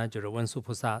的话呢，就是文殊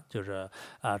菩萨就是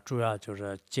主要就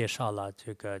是介绍了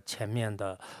这个前面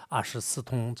的24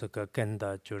通这个根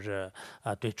的，就是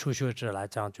对初学者来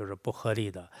讲就是不合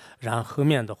理的。然后后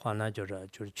面的话呢，就是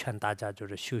劝大家就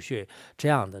是修学这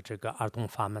样的这个二通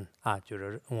法门就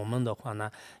是我们的话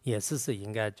呢，也是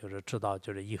应该就是知道，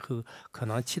就是以后可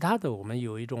能其他的我们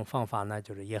有一种方法呢，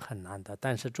就是也很难的，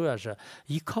但是主要是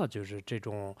依靠就是这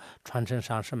种传承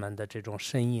上师们的这种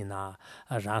声音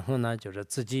然后呢，就是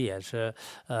自己也是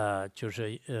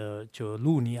就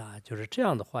努力就是这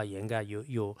样的话，也应该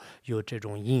有这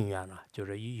种因缘就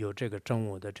是有这个证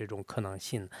悟的这种可能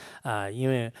性因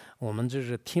为我们就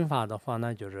是听法的话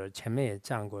呢，就是前面也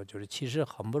讲过，就是其实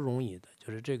很不容易的，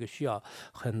就是这个需要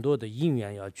很多的因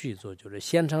缘要具足，就是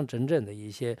现场真正的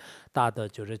一些大的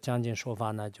就是讲经说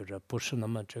法呢，就是不是那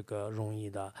么这个容易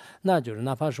的。那就是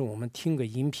哪怕是我们听个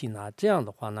音频这样的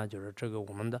话呢，就是这个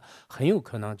我们的很有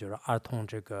可能就是儿童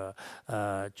这个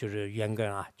就是原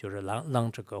根就是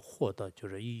让这个获得就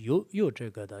是有这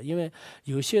个的。因为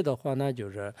有些的话呢，就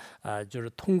是就是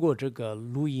通过这个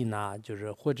录音就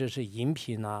是或者是音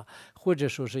频或者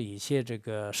说是一些这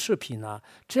个视频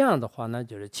这样的话呢，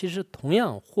就是其实同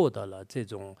样获得了这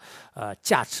种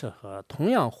价值和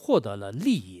同样获得了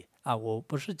利益我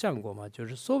不是讲过吗？就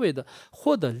是所谓的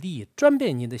获得利益，转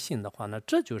变你的心的话呢，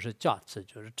这就是价值，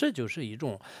就是这就是一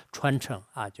种传承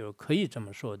就可以这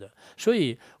么说的。所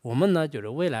以我们呢，就是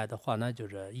未来的话呢，就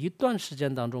是一段时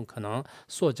间当中，可能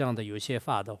所讲的有些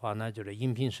法的话呢，就是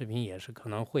音频视频也是可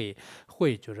能会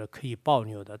就是可以保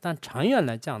留的。但长远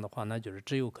来讲的话呢，就是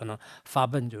只有可能法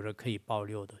本就是可以保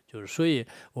留的。就是所以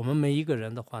我们每一个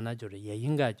人的话呢，就是也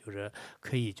应该就是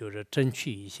可以就是争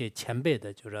取一些前辈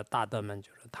的，就是大德们，就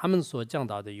是他们所讲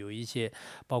到的有一些，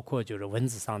包括就是文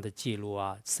字上的记录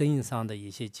声音上的一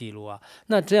些记录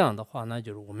那这样的话呢，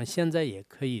就是我们现在也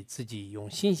可以自己用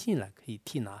信心来可以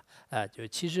听就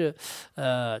其实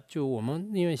就我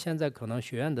们因为现在可能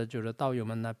学院的就是道友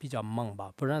们呢比较忙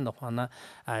吧，不然的话呢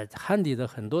汉地的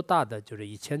很多大的就是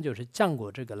以前就是讲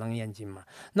过这个楞严经嘛，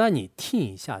那你听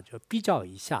一下就比较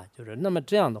一下，就是那么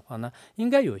这样的话呢，应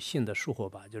该有新的收获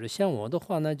吧。就是像我的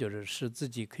话呢，就是自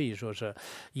己可以说是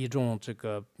一种这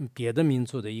个别的民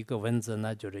族的一个文字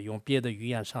呢，就是用别的语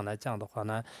言上来讲的话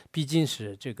呢，毕竟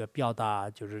是这个表达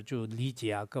就理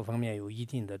解啊各方面有一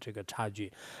定的这个差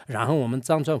距。然后我们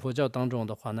藏传佛教当中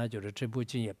的话呢，就是这部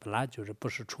经也本来就是不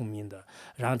是出名的，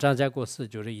然后张家过寺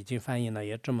就是已经翻译了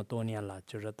也这么多年了，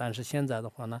但是现在的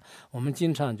话呢，我们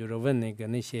经常就是问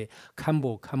那些堪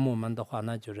布们的话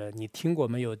呢，就是你听过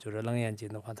没有？就是楞严经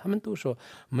的话，他们都说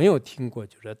没有听过。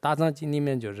就是大藏经里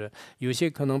面就是有些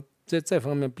可能在这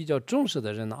方面比较重视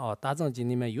的人呢，大藏经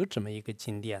里面有这么一个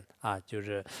经典啊，就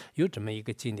是有这么一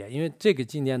个经典，因为这个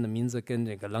经典的名字跟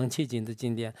这个楞伽经的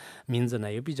经典名字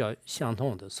呢也比较相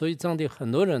同的，所以藏地很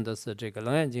多人都是这个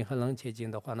楞严经和楞伽经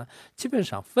的话呢，基本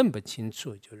上分不清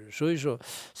楚。就是所以说，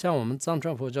像我们藏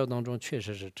传佛教当中，确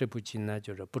实是这部经呢，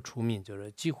就是不出名，就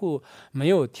是几乎没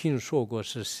有听说过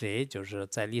是谁，就是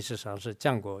在历史上是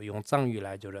讲过用藏语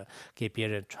来就是给别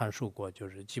人传述过，就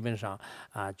是基本上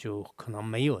就可能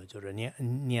没有。就是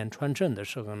念传承的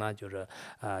时候呢，就是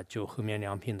就后面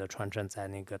两品的传承在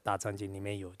那个大藏经里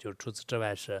面有，就除此之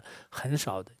外是很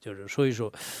少的。就是所以说，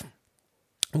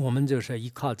我们就是依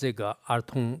靠这个儿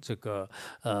童这个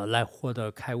来获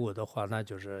得开悟的话，那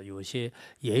就是有些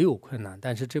也有困难，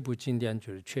但是这部经典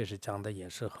就是确实讲的也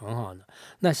是很好的。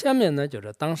那下面呢，就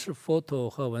是当时佛陀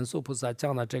和文殊菩萨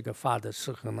讲了这个法的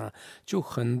时候呢，就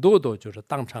很多都就是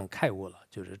当场开悟了，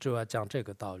就是就要讲这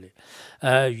个道理。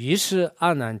于是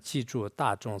阿难记住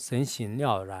大众身心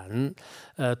了然，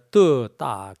得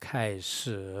大开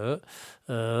示。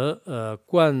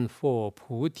观佛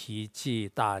菩提即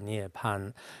大涅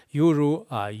槃，犹如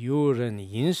有人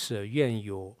因舍愿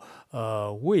有，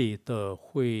未得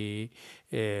会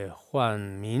还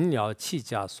明了弃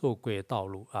家所归道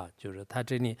路啊，就是他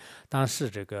这里当时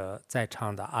这个在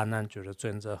场的阿难就是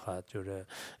尊者和就是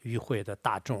与会的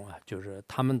大众啊，就是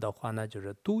他们的话呢，就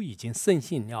是都已经身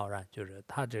心了然，就是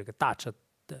他这个大彻。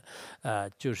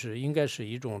就是应该是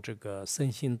一种这个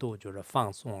身心度，就是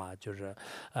放松啊，就是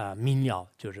明了，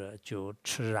就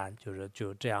释然，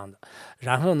就这样的。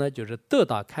然后呢，就是得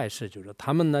到开示，就是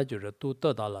他们呢，就是都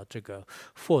得到了这个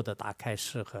佛的大开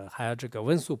示和还有这个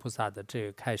文殊菩萨的这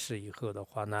个开示以后的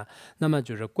话呢，那么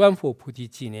就是观佛菩提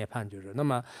即涅槃，就是那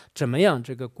么怎么样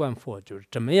这个观佛，就是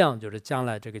怎么样就是将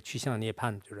来这个趋向涅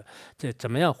槃，就是这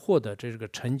怎么样获得这个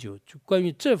成就。就关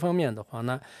于这方面的话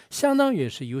呢，相当于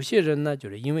是有些人呢，就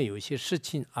是因为有一些事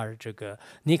情而这个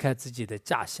离开自己的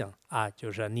家乡啊，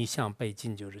就是你像北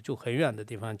京，就很远的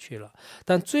地方去了。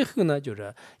但最后呢，就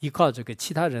是依靠这个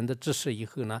其他人的支持以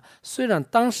后呢，虽然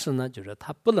当时呢，就是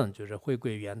他不能就是回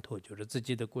归源头，就是自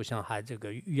己的故乡还这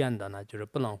个远的呢，就是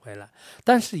不能回来，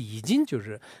但是已经就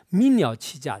是明了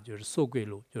弃家，就是所归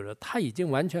路，就是他已经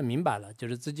完全明白了，就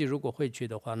是自己如果回去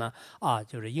的话呢，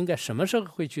就是应该什么时候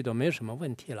回去都没有什么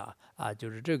问题了啊，就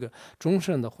是这个终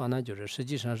身的话呢，就是实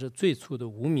际上是最初的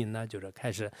无名呢，就是开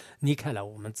始离开了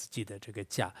我们自己的这个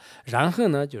家，然后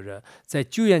呢，就是在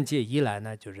救援界以来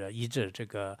呢，就是一直这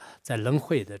个在轮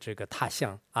回的这个他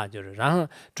乡啊，就是然后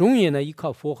终于呢，依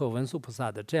靠佛和文殊菩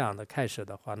萨的这样的开始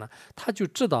的话呢，他就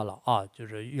知道了就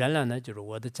是原来呢，就是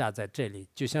我的家在这里，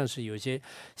就像是有些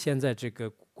现在这个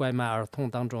拐卖儿童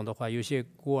当中的话，有些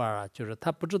孤儿啊，就是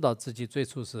他不知道自己最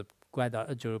初是拐到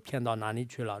就是骗到哪里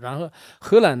去了，然后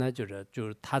后来呢，就是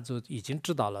他就已经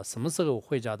知道了什么时候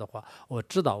回家的话，我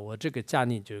知道我这个家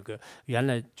里这个原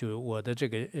来就我的这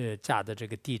个家的这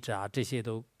个地址啊，这些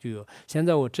都就有。现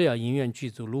在我只要因缘具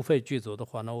足、路费具足的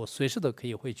话呢，我随时都可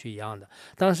以回去一样的。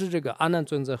当时这个阿难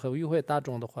尊者和与会大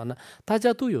众的话呢，大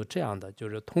家都有这样的，就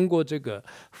是通过这个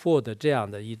佛的这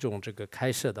样的一种这个开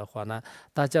设的话呢，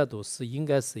大家都是应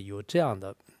该是有这样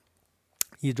的。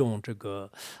一种这个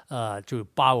就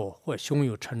把握或胸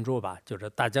有成竹吧，就是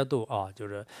大家都就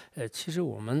是其实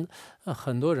我们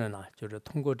很多人呢，就是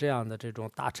通过这样的这种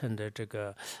大乘的这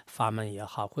个法门也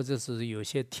好，或者是有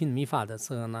些听密法的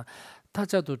时候呢，大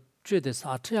家都觉得是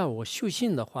这样我修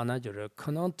行的话呢，就是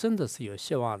可能真的是有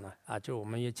希望的就我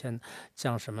们以前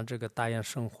讲什么这个大愿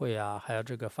盛会啊，还有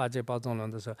这个法界宝藏论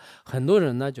的时候，很多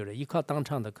人呢就是依靠当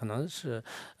场的可能是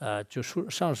就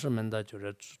上师们的就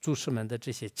是祖师们的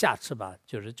这些加持吧，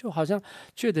就好像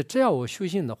觉得只要我修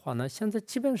行的话呢，现在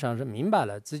基本上是明白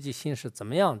了自己心是怎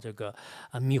么样这个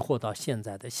迷惑到现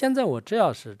在的。现在我只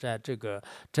要是在这个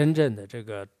真正的这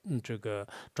个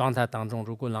状态当中，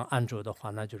如果能安住的话，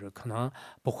那就是可能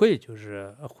不会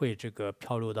会这个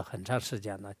漂流的很长时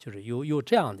间呢，就是有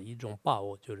这样的一种把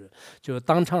握，就是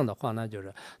当场的话呢，就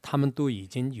是他们都已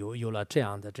经有了这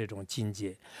样的这种境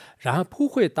界。然后普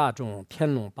惠大众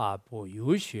天龙八部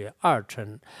有学二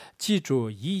乘，记住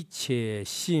一切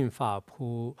信发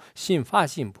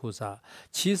性菩萨，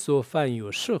其所犯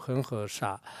有是恒河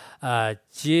沙，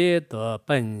皆得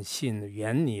本性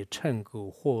原理成垢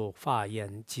或发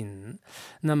言尽。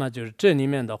那么就是这里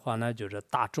面的话呢，就是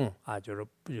大众啊，就是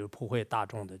普惠大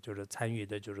众的，就是参与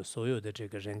的，就是所有的这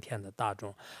个人天的大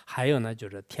众，还有呢就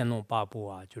是天龙八部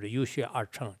啊，就是有学二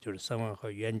乘，就是声闻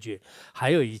和缘觉，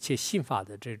还有一切信法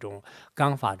的这种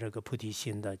刚法这个菩提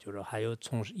心的，就是还有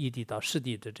从一地到十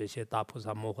地的这些大菩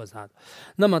萨摩诃萨。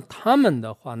那么他们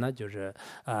的话呢，就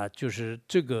是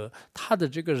这个他的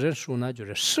这个人数呢，就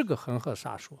是10个恒河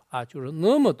沙数啊，就是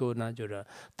那么多呢，就是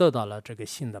得到了这个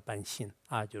心的本性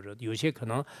啊，就是有些可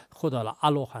能获得了阿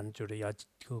罗汉，就是要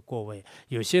这个过位；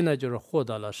有些呢就是获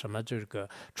得了什么这个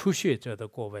初学者的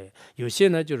过位；有些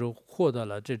呢就是获得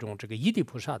了这个一地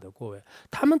菩萨的过位。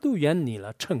他们都远离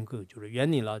了乘垢，就是远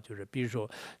离了，就是比如说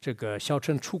这个小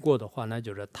乘出过的话呢，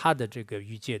就是他的这个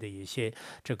欲界的一些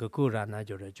这个垢染呢，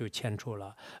就迁出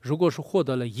了。如果是获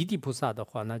得了一地菩萨的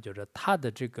话呢，就是他的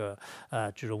这个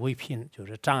就是违品，就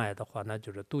是障碍的话呢，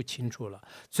就是都清除了。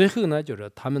最后呢，就是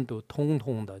他们都通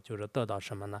通的，就是得到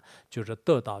什么呢？就是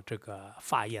得到这个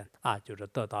法眼啊，就是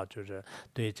得到就是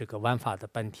对这个万法的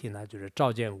本体呢，就是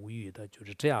照见无余的，就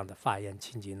是这样的法眼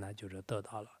清净呢，就是得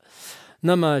到了。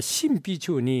那么信比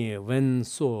丘尼闻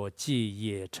所记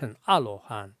也成阿罗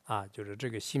汉啊，就是这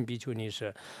个信比丘尼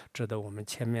是指的我们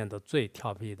前面的最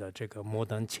调皮的这个摩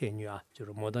登伽女啊，就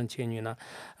是摩登伽女呢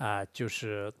就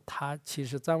是它其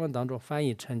实藏文当中翻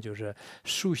译成就是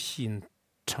属性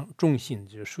中性，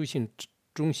就是属性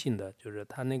中性的，就是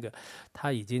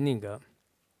他已经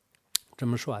怎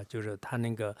么说啊？就是他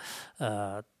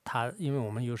他因为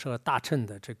我们有时候大乘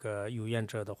的这个有缘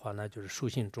者的话呢，就是属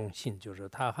性中性，就是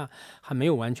他还没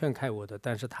有完全开悟的，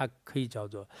但是他可以叫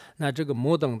做那这个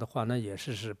摩登的话呢，也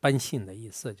是本性的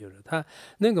意思，就是他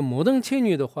那个摩登伽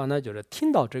女的话呢，就是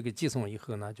听到这个偈颂以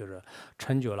后呢，就是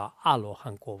成就了阿罗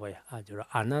汉果位啊，就是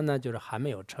阿难呢就是还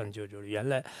没有成就，就是原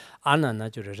来阿难呢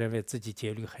就是认为自己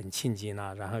戒律很清净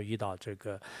啊，然后遇到这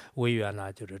个违缘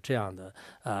啊，就是这样的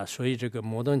所以这个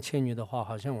摩登伽女的话，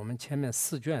好像我们前面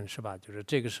4卷是吧？就是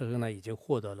这个时候呢已经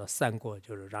获得了3果，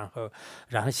就是然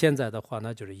后现在的话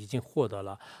呢，就是已经获得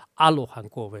了阿罗汉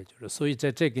果位，就是所以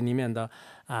在这个里面的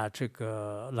这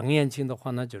个楞严经的话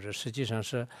呢，就是实际上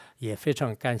是也非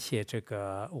常感谢这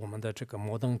个我们的这个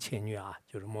摩登伽女啊，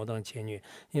就是摩登伽女，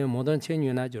因为摩登伽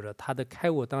女呢，就是她的开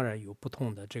悟当然有不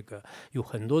同的这个有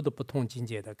很多的不同境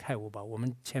界的开悟吧，我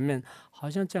们前面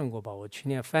好像讲过吧，我去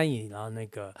年翻译了那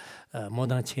个摩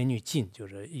登伽女经，就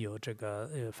是有这个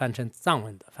翻成藏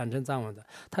文的，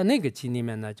他那个经里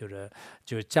面呢，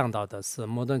就讲到的是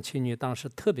摩登伽女当时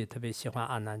特别喜欢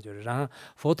阿难，就是然后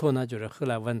佛陀呢，就是后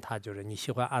来问他，就是你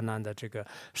喜欢阿难的这个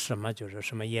什么，就是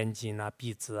什么眼睛啊、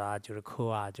鼻子啊、就是口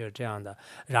啊，就是这样的。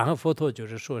然后佛陀就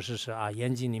是说是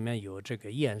眼睛里面有这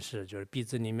个眼识，就是鼻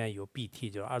子里面有鼻涕，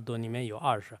就是耳朵里面有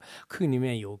耳识，口里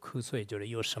面有口水，就是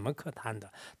有什么可谈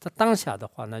的。他当下的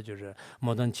话呢，就是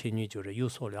摩登伽女就是有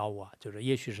所了悟啊，就是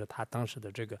也许是他当时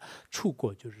的这个触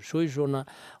过，就是所以说呢，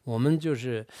我们就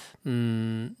是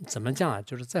怎么讲啊？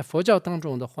就是在佛教当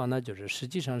中的话呢，就是实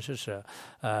际上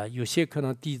有些可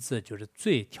能弟子就是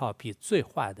最调皮、最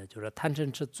坏的，就是贪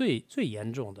嗔痴最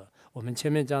严重的。我们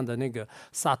前面讲的那个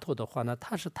萨陀的话呢，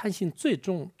他是贪心最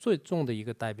重的一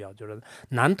个代表，就是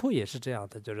南陀也是这样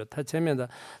的，就是他前面的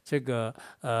这个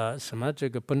什么这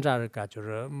个本扎日嘎，就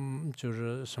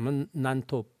是什么南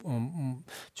陀，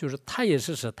就是他也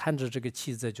是贪着这个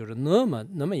气质，就是那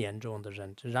么严重的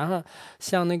人。然后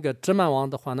像那个智曼王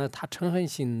的话呢，他嗔恨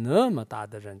心那么大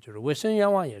的人，就是维生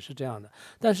元王也是这样的。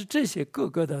但是这些各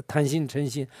个的贪心嗔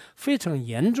心非常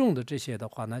严重的这些的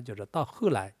话呢，就是到后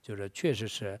来就是确实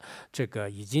是这个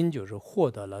已经就是获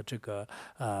得了这个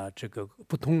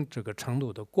不同这个程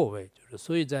度的过位，就是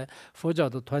所以在佛教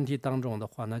的团体当中的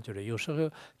话呢，就是有时候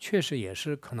确实也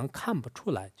是可能看不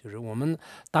出来，就是我们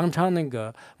当场那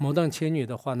个摩登伽女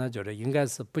的话呢，就是应该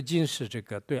是不仅是这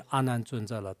个对阿难尊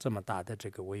者了这么大的这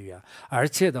个违缘，而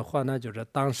且的话呢，就是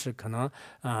当时可能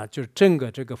就是整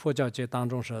个这个佛教界当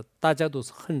中是大家都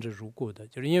是恨之入骨的，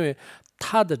就是因为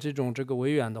他的这个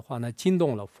违缘的话呢，惊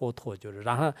动了佛陀，就是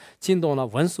然后惊动了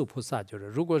文殊菩萨，就是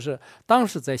如果是当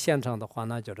时在现场的话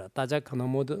呢，就是大家可能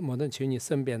摩登伽女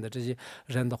身边的这些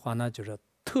人的话呢，就是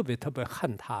特别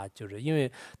恨他，就是因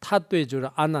为他对就是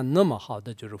阿难那么好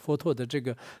的，就是佛陀的这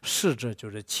个使者，就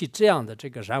是起这样的这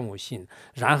个染污心，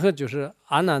然后就是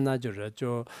阿难呢，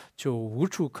就无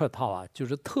处可逃啊，就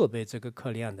是特别这个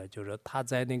可怜的，就是他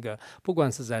在那个不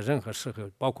管是在任何时候，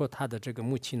包括他的这个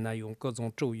母亲呢，用各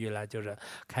种咒语来就是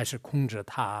开始控制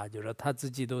他，就是他自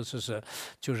己都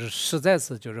就是实在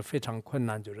是就是非常困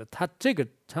难，就是他这个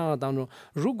场合当中，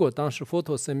如果当时佛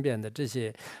陀身边的这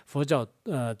些佛教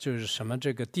就是什么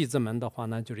这个弟子们的话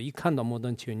呢，就是一看到摩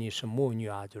登伽女是魔女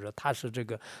啊，就是他是这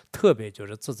个特别就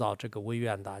是制造这个违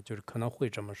愿的，就是可能会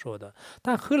这么说的。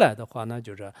但后来的话呢，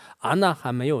就是阿难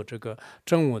还没有这个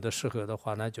证悟的时候的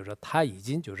话呢，就是他已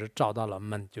经就是找到了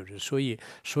门，就是所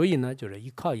以呢，就是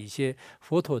依靠一些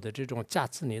佛陀的这种加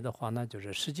持力的话呢，就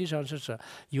是实际上是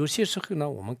有些时候呢，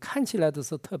我们看起来都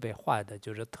是特别坏的，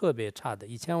就是特别差的。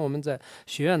以前我们在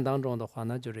学院当中的话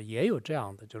呢，就是也有这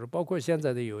样的，就是包括现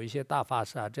在的有一些大法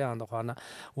师啊，这样的话呢，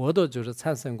我都就是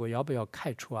参审过要不要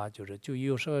开除啊，就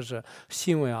有时候是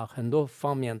行为啊，很多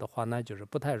方面的话呢，就是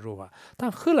不太如法。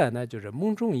但后来呢，就是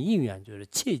梦中应缘，就是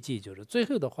切记，就是最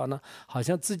后的话呢，好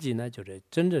像自己呢，就是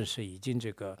真正是已经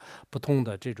这个不同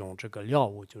的这种这个了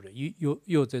悟，就是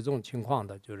有这种情况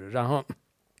的，就是然后。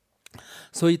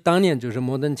所以当年就是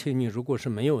摩登伽女，如果是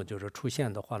没有就是出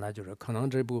现的话呢，就是可能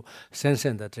这部深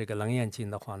深的这个楞严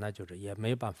经的话呢，就是也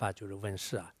没有办法就是问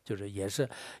世啊，就是也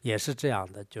是这样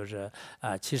的，就是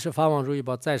其实法王如意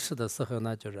宝在世的时候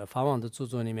呢，就是法王的著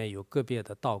作里面有个别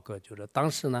的道歌，就是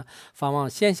当时呢法王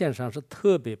先贤上是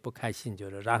特别不开心，就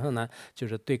是然后呢就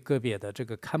是对个别的这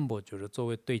个堪布就是作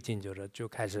为对镜，就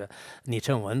开始拟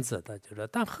成文字的，就是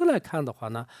但后来看的话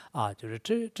呢就是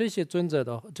这些尊者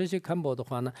的这些堪布的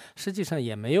话呢。实际上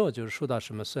也没有就是受到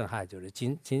什么损害，就是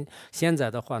现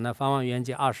在的话呢，法王圆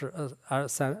寂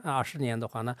20年的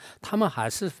话呢，他们还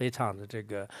是非常的这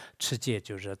个持戒，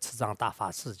就是持藏大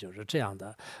法师，就是这样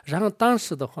的。然后当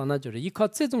时的话呢，就是依靠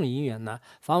这种因缘呢，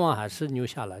法王还是留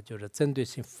下了就是针对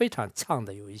性非常强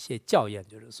的有一些教研，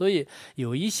就是所以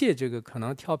有一些这个可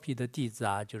能调皮的弟子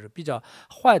啊，就是比较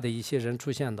坏的一些人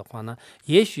出现的话呢，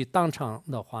也许当场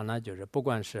的话呢，就是不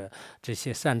管是这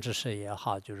些善知识也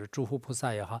好，就是诸佛菩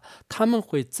萨也好。他们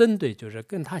会针对就是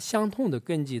跟他相同的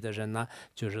根基的人呢，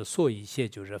就是做一些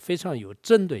就是非常有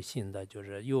针对性的，就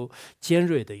是有尖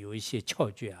锐的有一些窍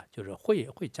诀啊，就是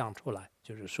会讲出来。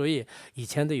就是所以以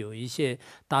前的有一些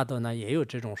大德呢也有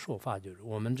这种说法，就是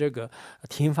我们这个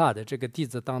听法的这个弟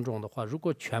子当中的话，如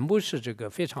果全部是这个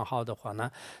非常好的话呢，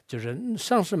就是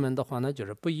上师们的话呢，就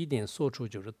是不一定说出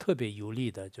就是特别有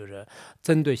力的，就是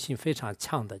针对性非常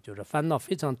强的，就是烦恼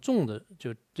非常重的，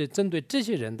就针对这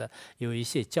些人的有一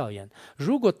些教研。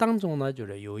如果当中呢，就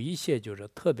是有一些就是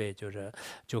特别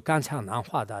就刚强难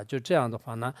化的，就这样的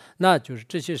话呢，那就是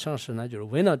这些上师呢，就是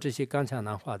为了这些刚强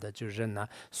难化的就是人呢，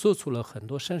说出了很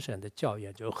多深深的教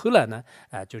研。就后来呢，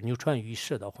就是流传于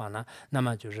世的话呢，那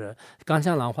么就是刚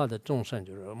强难化的众生，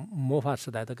就是末法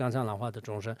时代的刚强难化的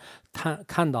众生，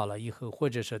看到了以后，或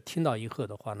者是听到以后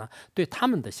的话呢，对他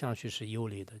们的相续是有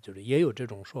利的，就是也有这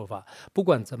种说法。不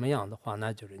管怎么样的话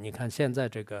呢，就是你看现在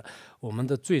这个我们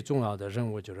的最重要的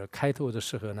任务，就是开头的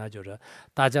时候呢，就是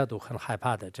大家都很害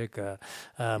怕的这个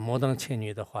摩登伽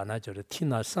女的话呢，就是听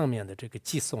到上面的这个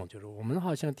偈颂，就是我们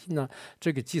好像听到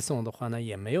这个偈颂的话呢，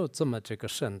也没有这么这个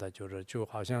深的，就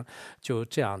好像就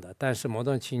这样的。但是摩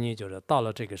登伽女就是到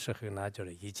了这个时候呢，就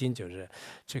是已经就是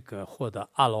这个获得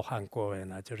阿罗汉果位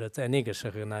呢，就是在那个时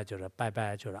候呢，就是拜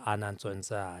拜就是阿难尊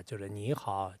者啊，就是你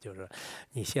好，就是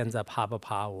你现在怕不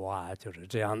怕我啊，就是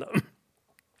这样的。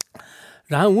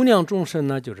然后无量众生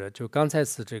呢，就刚才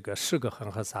是这个10个恒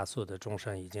河沙数的众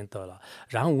生已经得了，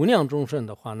然后无量众生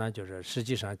的话呢，就是实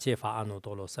际上皆发阿耨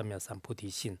多罗三藐三菩提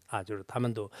心啊，就是他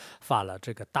们都发了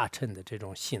这个大乘的这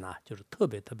种心啊，就是特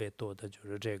别多的，就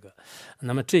是这个。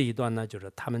那么这一段呢，就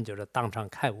是他们就是当场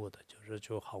开悟的，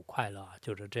就好快乐啊，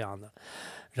就是这样的。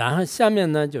然后下面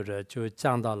呢，就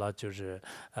讲到了就是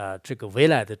这个未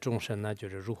来的众生呢，就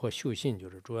是如何修行，就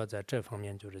是主要在这方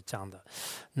面就是讲的。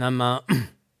那么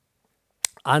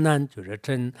阿难就是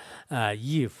真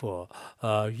依佛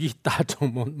与大众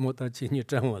摩登伽女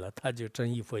证悟了，他就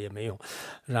真依佛也没用，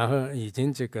然后已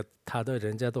经这个他的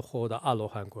人家都获得阿罗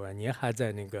汉果位，你还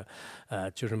在那个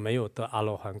就是没有得阿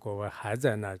罗汉果位，还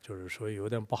在那，就是说有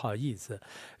点不好意思。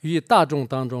于大众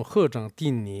当中合掌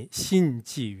定力，心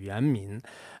即圆明，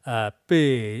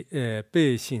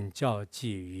背信教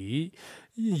济于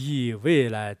以未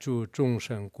来诸众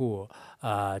生故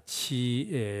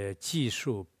其技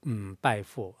术拜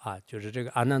佛啊，就是这个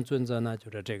阿难尊者呢，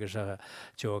就是这个时候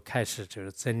就开始就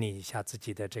是整理一下自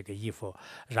己的这个衣服，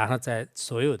然后在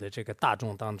所有的这个大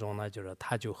众当中呢，就是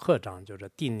他就合掌，就是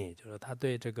顶礼，就是他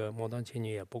对这个摩登伽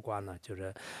女也不管了，就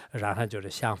是然后就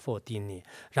是向佛顶礼，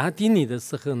然后顶礼的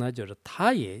时候呢，就是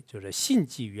他也就是心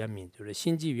即圆明，就是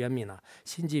心即圆明了，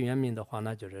心即圆明的话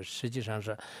呢，就是实际上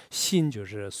是心就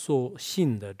是所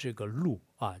信的这个路。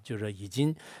啊，就是已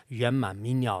经圆满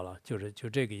明了了，就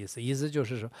这个意思。意思就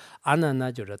是说，阿难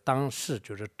呢，就是当时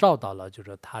就是照到了，就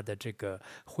是他的这个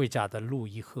回家的路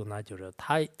以后呢，就是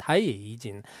他也已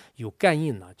经有感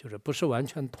应了，就是不是完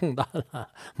全通达了。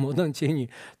摩登伽女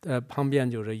旁边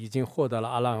就是已经获得了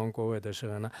阿拉汉果位的时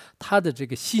候呢，他的这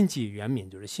个心即圆明，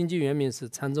就是心即圆明是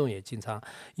禅宗也经常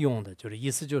用的，就是意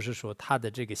思就是说他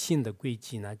的这个心的轨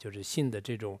迹呢，就是心的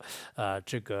这种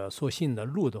这个所信的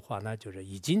路的话呢，就是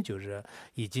已经就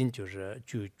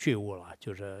觉悟了，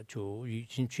就已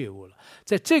经觉悟了。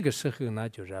在这个时候呢，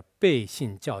就是悲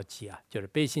心交集啊，就是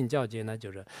悲心交集呢，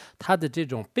就是他的这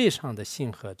种悲伤的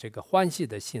心和这个欢喜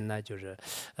的心呢，就是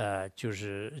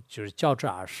交织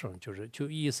而生，就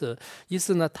意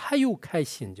思呢，他又开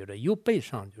心，就是又悲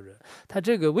伤，就是他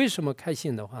这个为什么开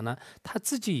心的话呢？他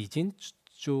自己已经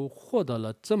就获得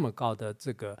了这么高的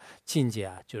这个境界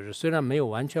啊，就是虽然没有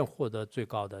完全获得最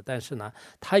高的，但是呢，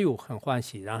他又很欢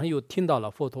喜，然后又听到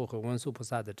了佛陀和文殊菩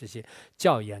萨的这些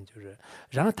教言，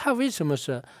然后他为什么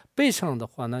是悲伤的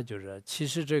话呢？就是其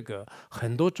实这个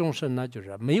很多众生呢，就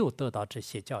是没有得到这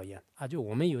些教言啊，就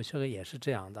我们有时候也是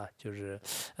这样的，就是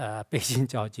悲心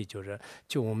交集，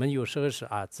就我们有时候是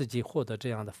自己获得这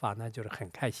样的法呢，就是很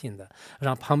开心的，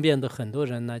让旁边的很多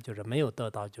人呢，就是没有得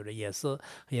到，就是也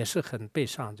是很悲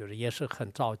伤，就是也是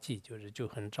很着急，就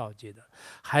很着急的。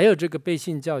还有这个悲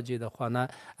心交集的话呢，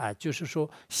就是说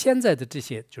现在的这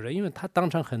些，就是因为他当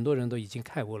场很多人都已经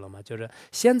开悟了嘛，就是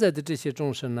现在的这些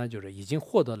众生呢，就是已经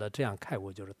获得了这样开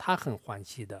悟，就是他很欢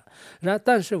喜的。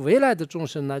但是未来的众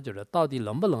生呢，就是到底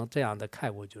能不能这样的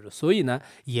开悟，就是所以呢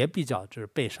也比较就是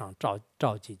悲伤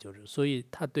着急，就是所以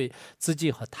他对自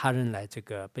己和他人来这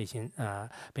个悲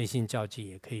心交集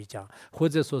也可以讲，或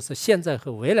者说是现在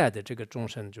和未来的这个众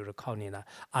生就是考虑呢，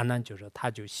阿难就是他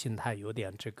就心态有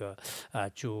点这个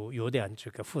就有点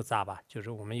这个复杂吧，就是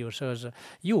我们有时候是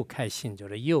又开心，就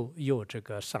是又这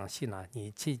个伤心了。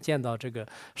你去见到这个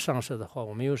上师的话，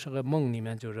我们有时候梦里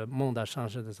面就是梦到上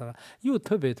师的时候，又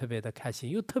特别特别的开心，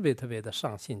又特别特别的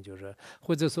伤心，就是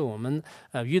或者是我们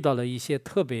遇到了一些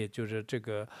特别就是这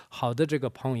个好的这个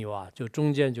朋友啊，就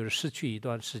中间就是失去一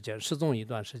段时间，失踪一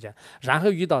段时间，然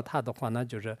后遇到他的话呢，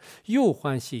就是又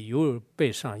欢喜又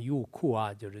悲伤又哭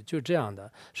啊，就这样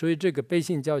的。所以这个悲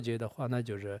心交集的话呢，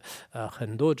就是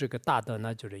很多这个大德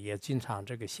呢，就是也经常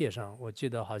这个写上。我记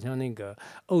得好像那个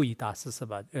欧义大师是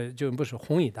吧？就不是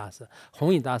弘一大师。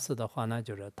弘一大师的话呢，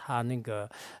就是他那个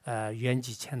圆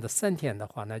寂前的3天的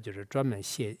话呢，就是专门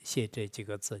写这几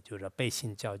个字，就是悲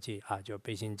心交集啊，就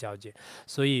悲心交集。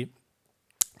所以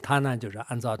他呢，就是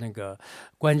按照那个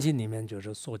观经里面就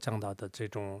是所讲到的这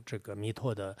个弥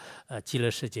陀的极乐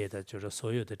世界的，就是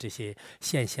所有的这些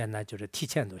现象呢，就是提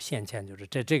前都现前，就是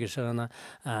在这个时候呢，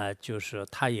就是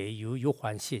他也有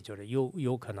欢喜，就是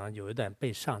有可能有一点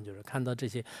悲伤，就是看到这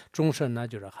些众生呢，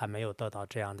就是还没有得到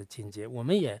这样的境界。我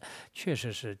们也确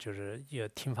实是就是也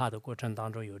听法的过程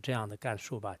当中有这样的感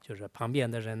受吧，就是旁边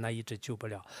的人呢一直救不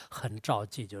了，很着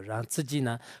急，就是让自己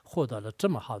呢获得了这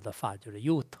么好的法，就是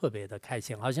又特别的开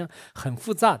心，好像很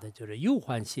复杂的，就是又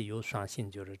欢喜又伤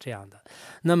心，就是这样的。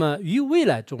那么于未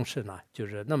来众生呢，就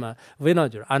是那么为了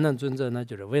就是阿难尊者呢，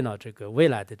就是为了这个未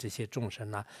来的这些众生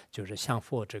呢，就是向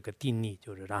佛这个顶礼，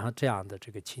就是然后这样的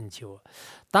这个请求。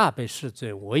大悲世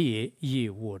尊，我也以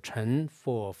我成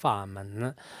佛法门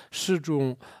呢，始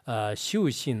终修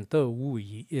行得无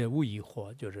疑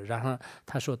惑，就是然后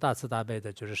他说大慈大悲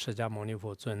的，就是释迦牟尼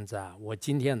佛尊者，我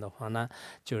今天的话呢，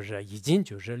就是已经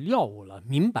就是了悟了，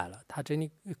明白了。他这里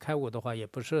开悟的话也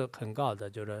不是很高的，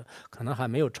就是可能还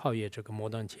没有超越这个摩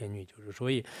登伽女，就是所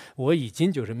以我已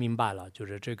经就是明白了，就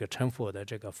是这个成佛的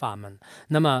这个法门。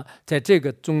那么在这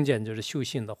个中间就是修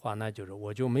行的话，那就是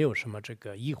我就没有什么这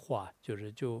个疑惑，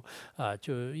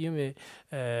就因为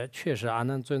确实阿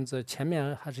难尊者前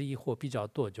面还是疑惑比较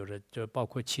多，就包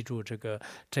括记住这个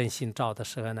真心照的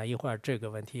时候呢，一会儿这个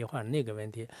问题，一会儿那个问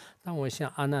题。但我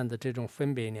想阿难的这种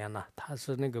分别念呢，他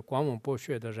是那个广文博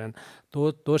学的人，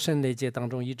多生累劫当当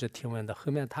中一直挺稳的，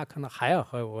后面他可能还要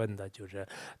问的，就是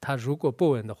他如果不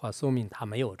问的话，说明他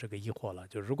没有这个疑惑了。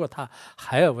就如果他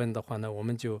还要问的话呢，我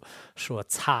们就说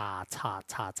擦，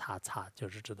就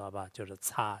是知道吧？就是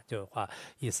擦，就是话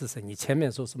意思是你前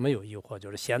面说是没有疑惑，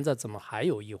就是现在怎么还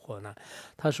有疑惑呢？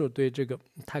他说对这个，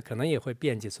他可能也会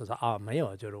辩解说啊，没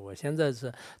有，就是我现在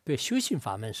是对修行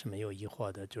法门是没有疑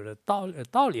惑的，就是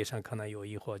道理上可能有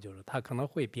疑惑，就是他可能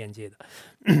会辩解的。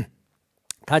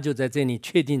他就在这里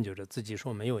确定，就是自己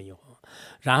说没有疑惑。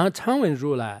然后常闻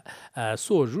如来，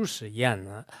所如是言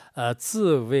呢，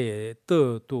自为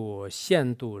得度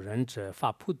现度人者，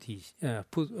发菩提，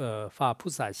发菩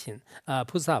萨心，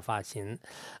菩萨发心，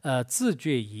自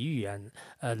觉一缘，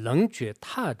能觉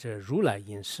他者如来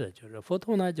因事。就是佛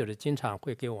陀呢，就是经常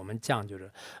会给我们讲，就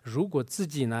是如果自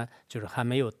己呢，就是还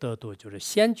没有得度，就是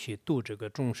先去度这个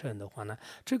众生的话呢，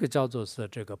这个叫做是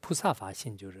这个菩萨发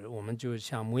心，就是我们就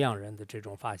像牧羊人的这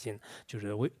种发心，就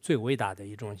是最伟大的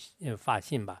一种发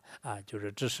心吧，就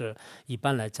是这是一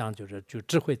般来讲就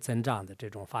智慧增长的这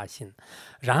种发心。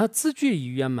然后自觉已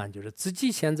圆满，就是自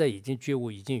己现在已经觉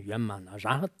悟已经圆满了，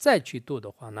然后再去度的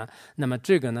话呢，那么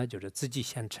这个呢就是自己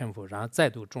先成佛，然后再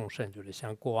度众生，就是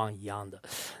像国王一样的。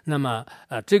那么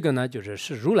这个呢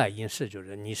是如来因事，就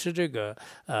是你是这个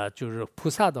就是菩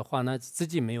萨的话呢，自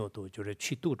己没有度，就是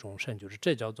去度众生，就是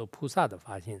这叫做菩萨的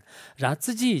发心。然后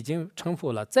自己已经成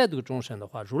佛了，再度众生的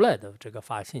话，如来的这个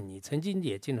发心，你曾经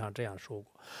也经常这样说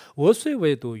过。我虽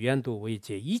为度，愿度为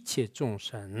解一切众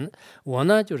生。我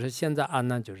呢，就是现在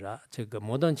呢，就是这个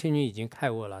摩登青女已经开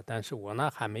悟了，但是我呢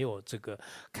还没有这个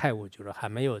开悟，就是还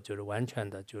没有就是完全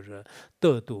的就是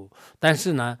得度。但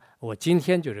是呢，我今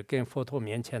天就是跟佛陀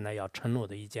面前呢要承诺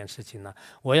的一件事情呢，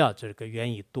我要这个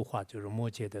愿意度化就是末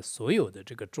界的所有的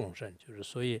这个众生，就是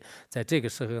所以在这个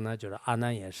时候呢，就是阿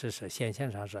难也是显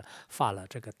现上是发了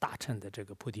这个大乘的这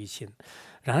个菩提心。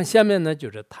然后下面呢，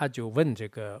就是他就问这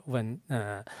个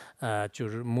就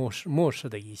是末世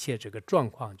的一些这个状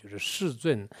况，就是世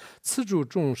尊赐诸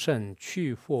众生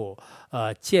去佛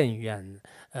见愿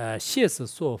谢思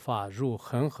说法如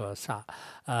恒河沙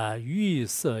欲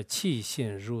色气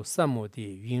性如三摩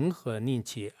地云何令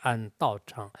其安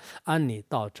理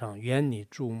道场愿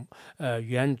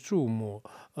注目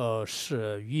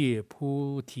是越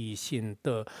菩提心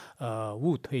的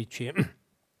无退却。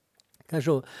他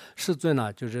说世尊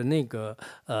呢，就是那个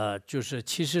就是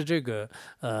其实这个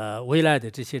未来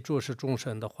的这些诸世众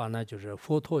生的话呢，就是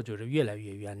佛陀就是越来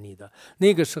越远离的。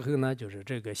那个时候呢，就是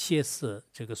这个歇思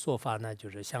这个说法呢，就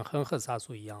是像恒河沙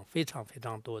数一样，非常非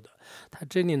常多的。他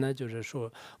这里呢，就是说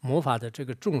魔法的这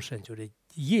个众生就是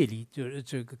业力，就是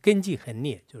这个根基很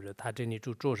烈，就是他这里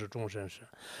诸世众生是。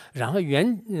然后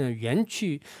缘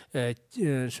去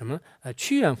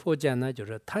屈远佛见呢，就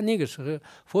是他那个时候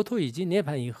佛陀已经涅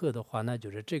槃以后的话呢，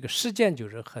就是这个世间就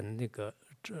是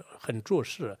很重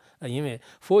视，因为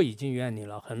佛已经远离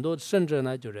了，很多圣者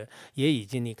呢就是也已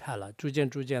经离开了，逐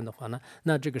渐的话呢，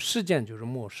那这个世间就是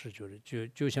末世，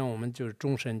就像我们就是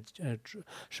众生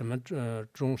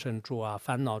众生住啊，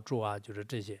烦恼住啊，就是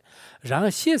这些。然后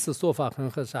谢思说法恒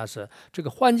河沙是这个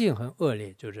环境很恶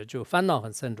劣，就烦恼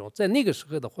很深重，在那个时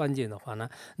候的环境的话呢，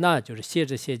那就是谢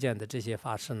见的这些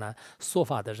法师呢，说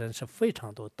法的人是非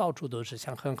常多，到处都是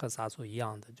像恒河沙数一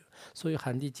样的，所以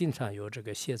汉地经常有这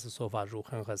个谢思说法如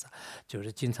恒河沙，就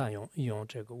是经常用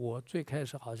这个。我最开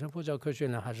始好像佛教科学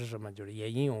呢还是什么，就是也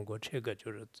应用过这个，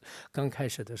就是刚开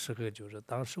始的时候，就是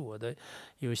当时我的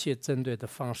有些针对的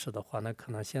方式的话呢，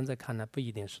可能现在看来不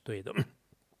一定是对的。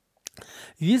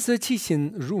于色气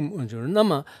心入就是那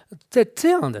么在这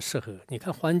样的时候，你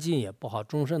看环境也不好，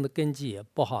众生的根基也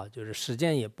不好，就是时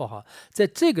间也不好，在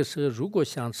这个时候如果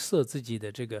想摄自己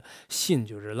的这个心，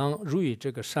就是让入于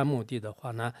这个山目地的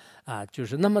话呢，就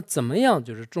是那么怎么样，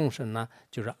就是众生呢，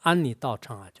就是安理道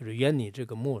场就是远离这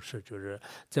个末世，就是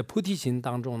在菩提心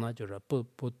当中呢，就是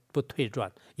不退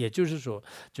转，也就是说，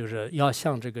就是要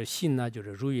向这个心呢，就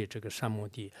是入于这个山目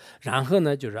地，然后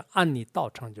呢，就是安理道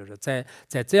场，就是在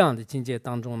这样的境界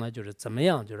当中呢，就是怎么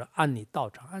样，就是安理道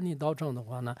场。安理道场的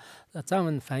话呢，藏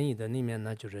文翻译的里面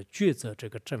呢，就是抉择这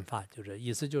个正法，就是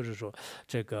意思就是说，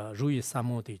这个如于三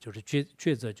摩地，就是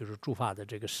抉择就是诸法的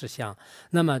这个实相。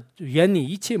那么远离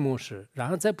一切模式，然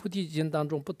后在菩提心当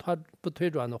中不退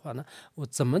转的话呢，我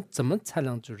怎么才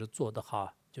能就是做得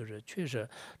好？就是确实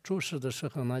诸事的时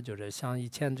候呢，就是像以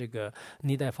前这个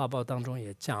历代法宝当中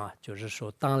也讲就是说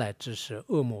当来之时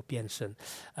恶魔变身，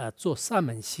做三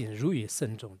门心入于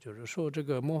僧众，就是说这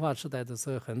个末法时代的时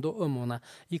候，很多恶魔呢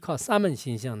依靠三门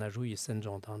心相呢入于僧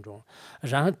众当中，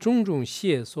然后种种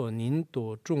邪所引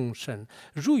夺众生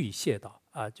入于邪道。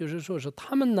啊，就是说是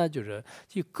他们呢，就是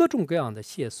以各种各样的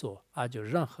线索啊，就是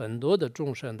让很多的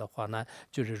众生的话呢，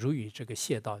就是如与这个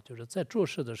谢道，就是在做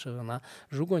事的时候呢，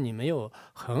如果你没有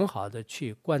很好的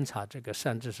去观察这个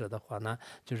善知识的话呢，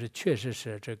就是确实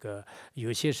是这个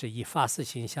有些是以法事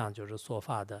形象就是说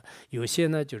法的，有些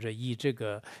呢就是以这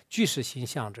个具实形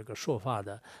象这个说法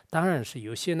的，当然是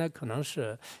有些呢可能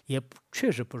是也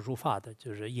确实不如法的，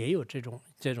就是也有这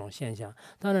种现象。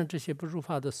当然这些不如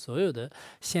法的所有的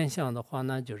现象的话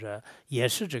呢，就是也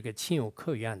是这个情有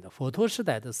可原的。佛陀时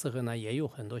代的时候呢，也有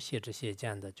很多邪知邪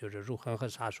见的，就是如恒河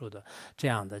沙数的这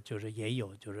样的，就是也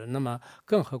有，就是那么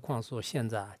更何况说现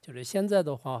在，就是现在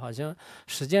的话，好像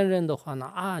世间人的话呢，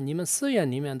啊，你们寺院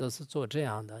里面都是做这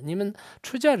样的，你们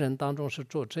出家人当中是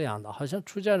做这样的，好像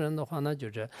出家人的话呢，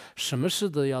就是什么事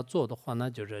都要做的话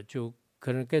呢，就是就。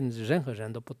可能跟任何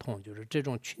人都不同，就是这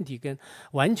种群体跟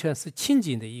完全是亲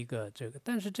近的一个这个，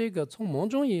但是这个从某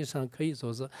种意义上可以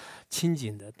说是亲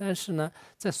近的，但是呢，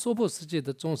在娑婆世界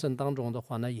的众生当中的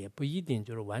话呢，也不一定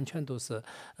就是完全都是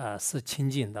是亲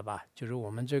近的吧。就是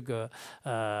我们这个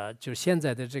就现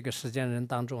在的这个世间人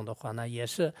当中的话呢，也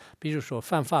是比如说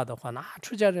犯法的话呢，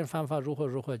出家人犯法如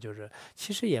何，就是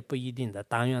其实也不一定的，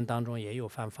党员当中也有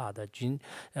犯法的，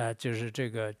就是这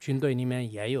个军队里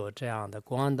面也有这样的，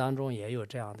公安当中也有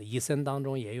这样的，医生当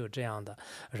中也有这样的，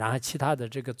然后其他的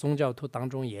这个宗教徒当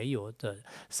中也有的，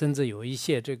甚至有一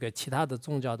些这个其他的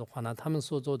宗教的话呢，他们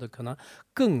所做的可能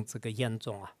更这个严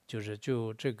重啊，就是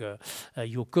这个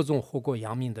有各种祸国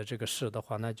殃民的这个事的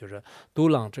话呢，就是都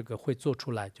让这个会做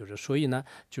出来，就是所以呢，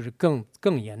就是更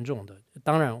严重的。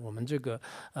当然，我们这个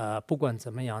不管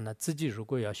怎么样呢，自己如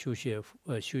果要修学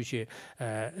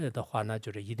的话呢，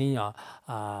就是一定要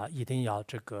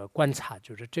这个观察，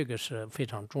就是这个是非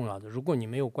常重要的。如果你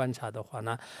没有观察的话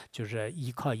呢，就是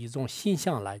依靠一种心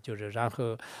象来，就是然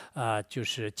后就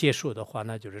是接受的话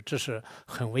呢，就是这是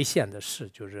很危险的事。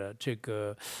就是这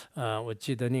个我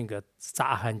记得那个杂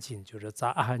阿含经，就是杂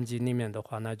阿含经里面的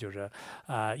话呢，就是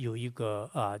有一个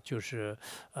就是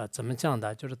怎么讲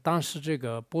的，就是当时这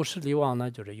个波斯匿王呢，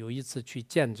就是有一次去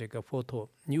见这个佛陀，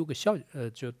有个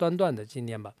就短短的经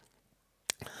验吧。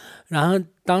然后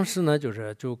当时呢，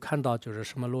就看到就是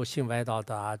什么罗性外道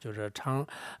的啊，就是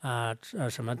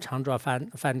什么长爪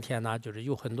梵天呐，就是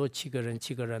有很多七个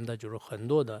人的，就是很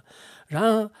多的。然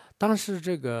后当时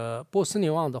这个波斯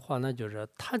匿王的话呢，就是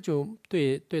他就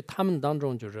对他们当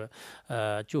中就是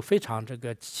就非常这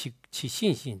个起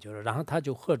信心，就是然后他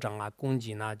就合掌恭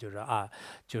敬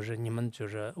就是你们就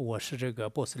是我是这个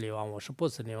波斯匿王，我是波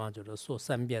斯匿王，就是说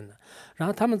3遍的。然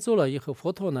后他们走了以后，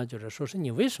佛陀呢就是说是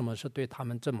你为什么是对他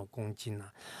们这么恭敬呢？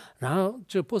然后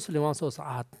这波斯匿王说是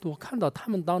我看到他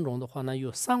们当中的话呢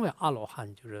有3位阿罗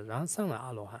汉，就是然后3位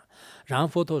阿罗汉，然后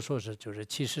佛陀说是就是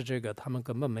其实这个他们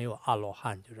根本没有阿罗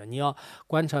汉，就是你要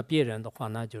观察别人的话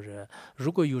呢，就是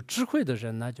如果有智慧的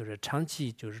人呢，就是长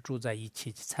期就是住在一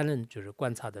起，才能就是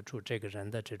观察得出这个人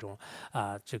的这种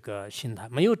这个心态。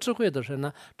没有智慧的人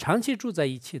呢，长期住在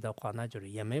一起的话，那就是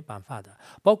也没办法的。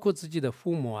包括自己的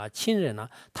父母亲人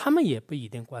他们也不一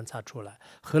定观察出来。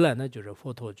后来呢，就是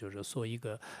佛陀就是说一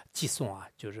个偈颂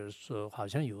就是说好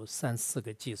像有3、4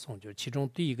个偈颂，就其中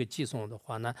第一个偈颂的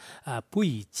话呢，不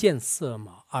以见色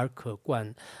嘛，而可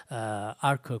观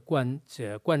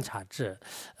察之，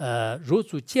若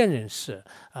主见人事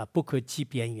不可即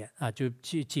边缘就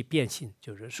即变性，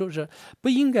就是说是不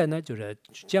应该呢，就是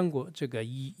讲过这个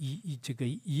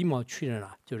以貌取人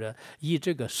就是以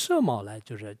这个色貌来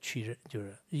就是取人，就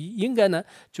是应该呢，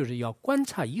就是要观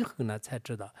察以后呢才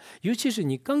知道。尤其是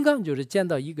你刚刚就是见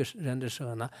到一个人的时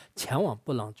候呢，千万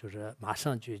不能就是马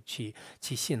上就去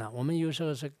信了。我们有时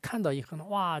候是看到以后呢，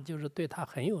哇，就是对他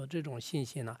很有这种信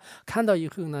心呢。看到以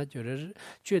后呢，觉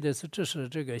得这是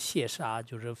这个邪事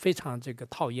就是非常这个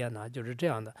讨厌就是这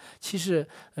样的。其实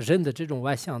人的这种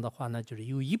外向的话呢，就是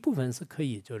有一部分是可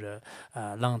以就是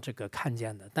让这个看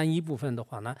见的，但一部分的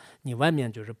话呢，你外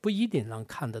面就是不一定能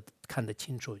看得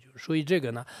清楚，就是所以这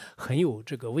个呢很有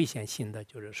这个危险性的，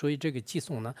就是所以这个偈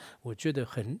颂呢，我觉得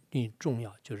很重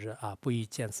要，就是不以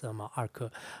见色貌，而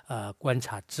可观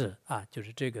察智就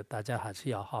是这个大家还是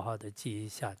要好好的记一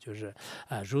下，就是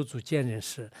若处见人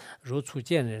事，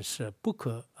不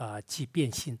可即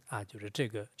变性就是这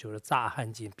个就是杂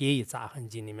含经别义杂含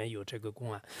经里面有这个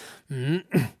公案。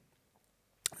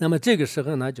那么这个时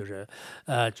候呢，就是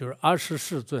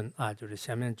24尊就是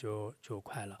下面就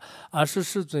快了。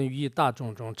24尊于大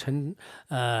众中称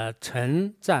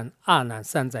赞阿难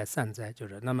三载，就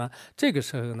是那么这个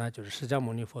时候呢，就是释迦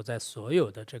牟尼佛在所有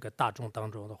的这个大众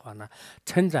当中的话呢，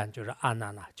称赞就是阿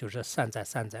难就是三载。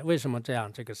为什么这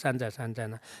样？这个三载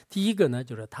呢？第一个呢，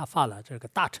就是他发了这个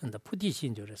大乘的菩提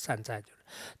心，就是三载，就是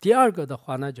第二个的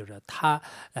话呢，就是他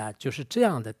就是这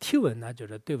样的提问呢，就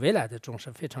是对未来的众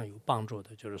生非常有帮助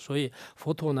的，就是所以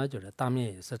佛陀呢，就是当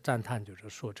面也是赞叹，就是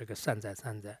说这个善哉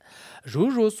善哉，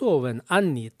如所闻，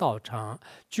安尼道场，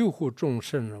救护众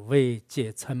生，为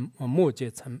戒曾莫戒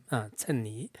曾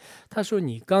尼。他说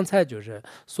你刚才就是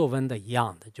所闻的一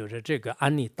样的，就是这个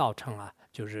安尼道场啊。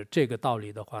就是这个道理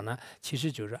的话呢，其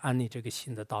实就是安利这个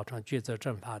新的道场抉择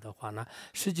正法的话呢，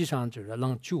实际上就是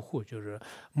让救护就是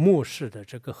末世的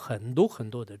这个很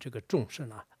多的这个众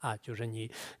生就是你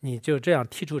就这样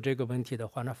提出这个问题的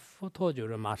话，那佛陀就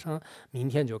是马上明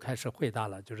天就开始回答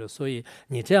了，就是所以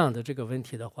你这样的这个问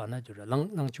题的话，那就是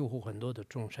能救护很多的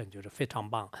众生，就是非常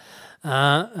棒。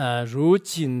如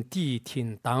今谛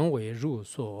听当为入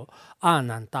所，阿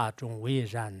难大众为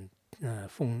然。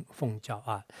奉教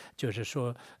就是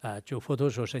说，就佛陀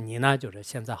说是你呢，就是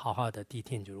现在好好的谛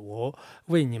听，就是我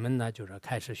为你们呢，就是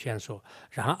开始宣说，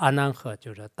然后阿难和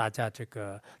就是大家这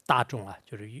个大众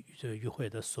就是与会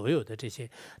的所有的这些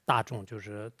大众，就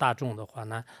是大众的话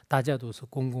呢，大家都是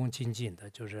恭恭敬敬的，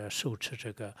就是受持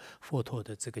这个佛陀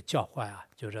的这个教诲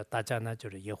就是大家呢，就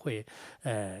是也会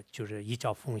就是依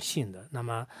教奉行的。那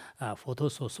么佛陀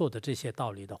所说的这些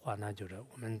道理的话呢，就是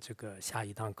我们这个下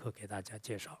一堂课给大家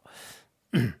介绍。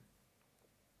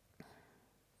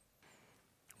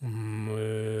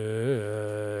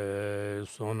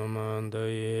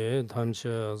소노만다에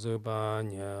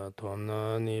탐셔즈바냐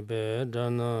톰나니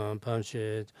베자나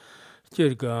판셰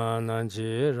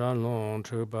길가난지 란롱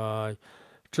츠바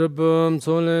츠범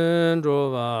솔렌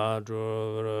조바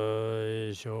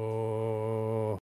조르쇼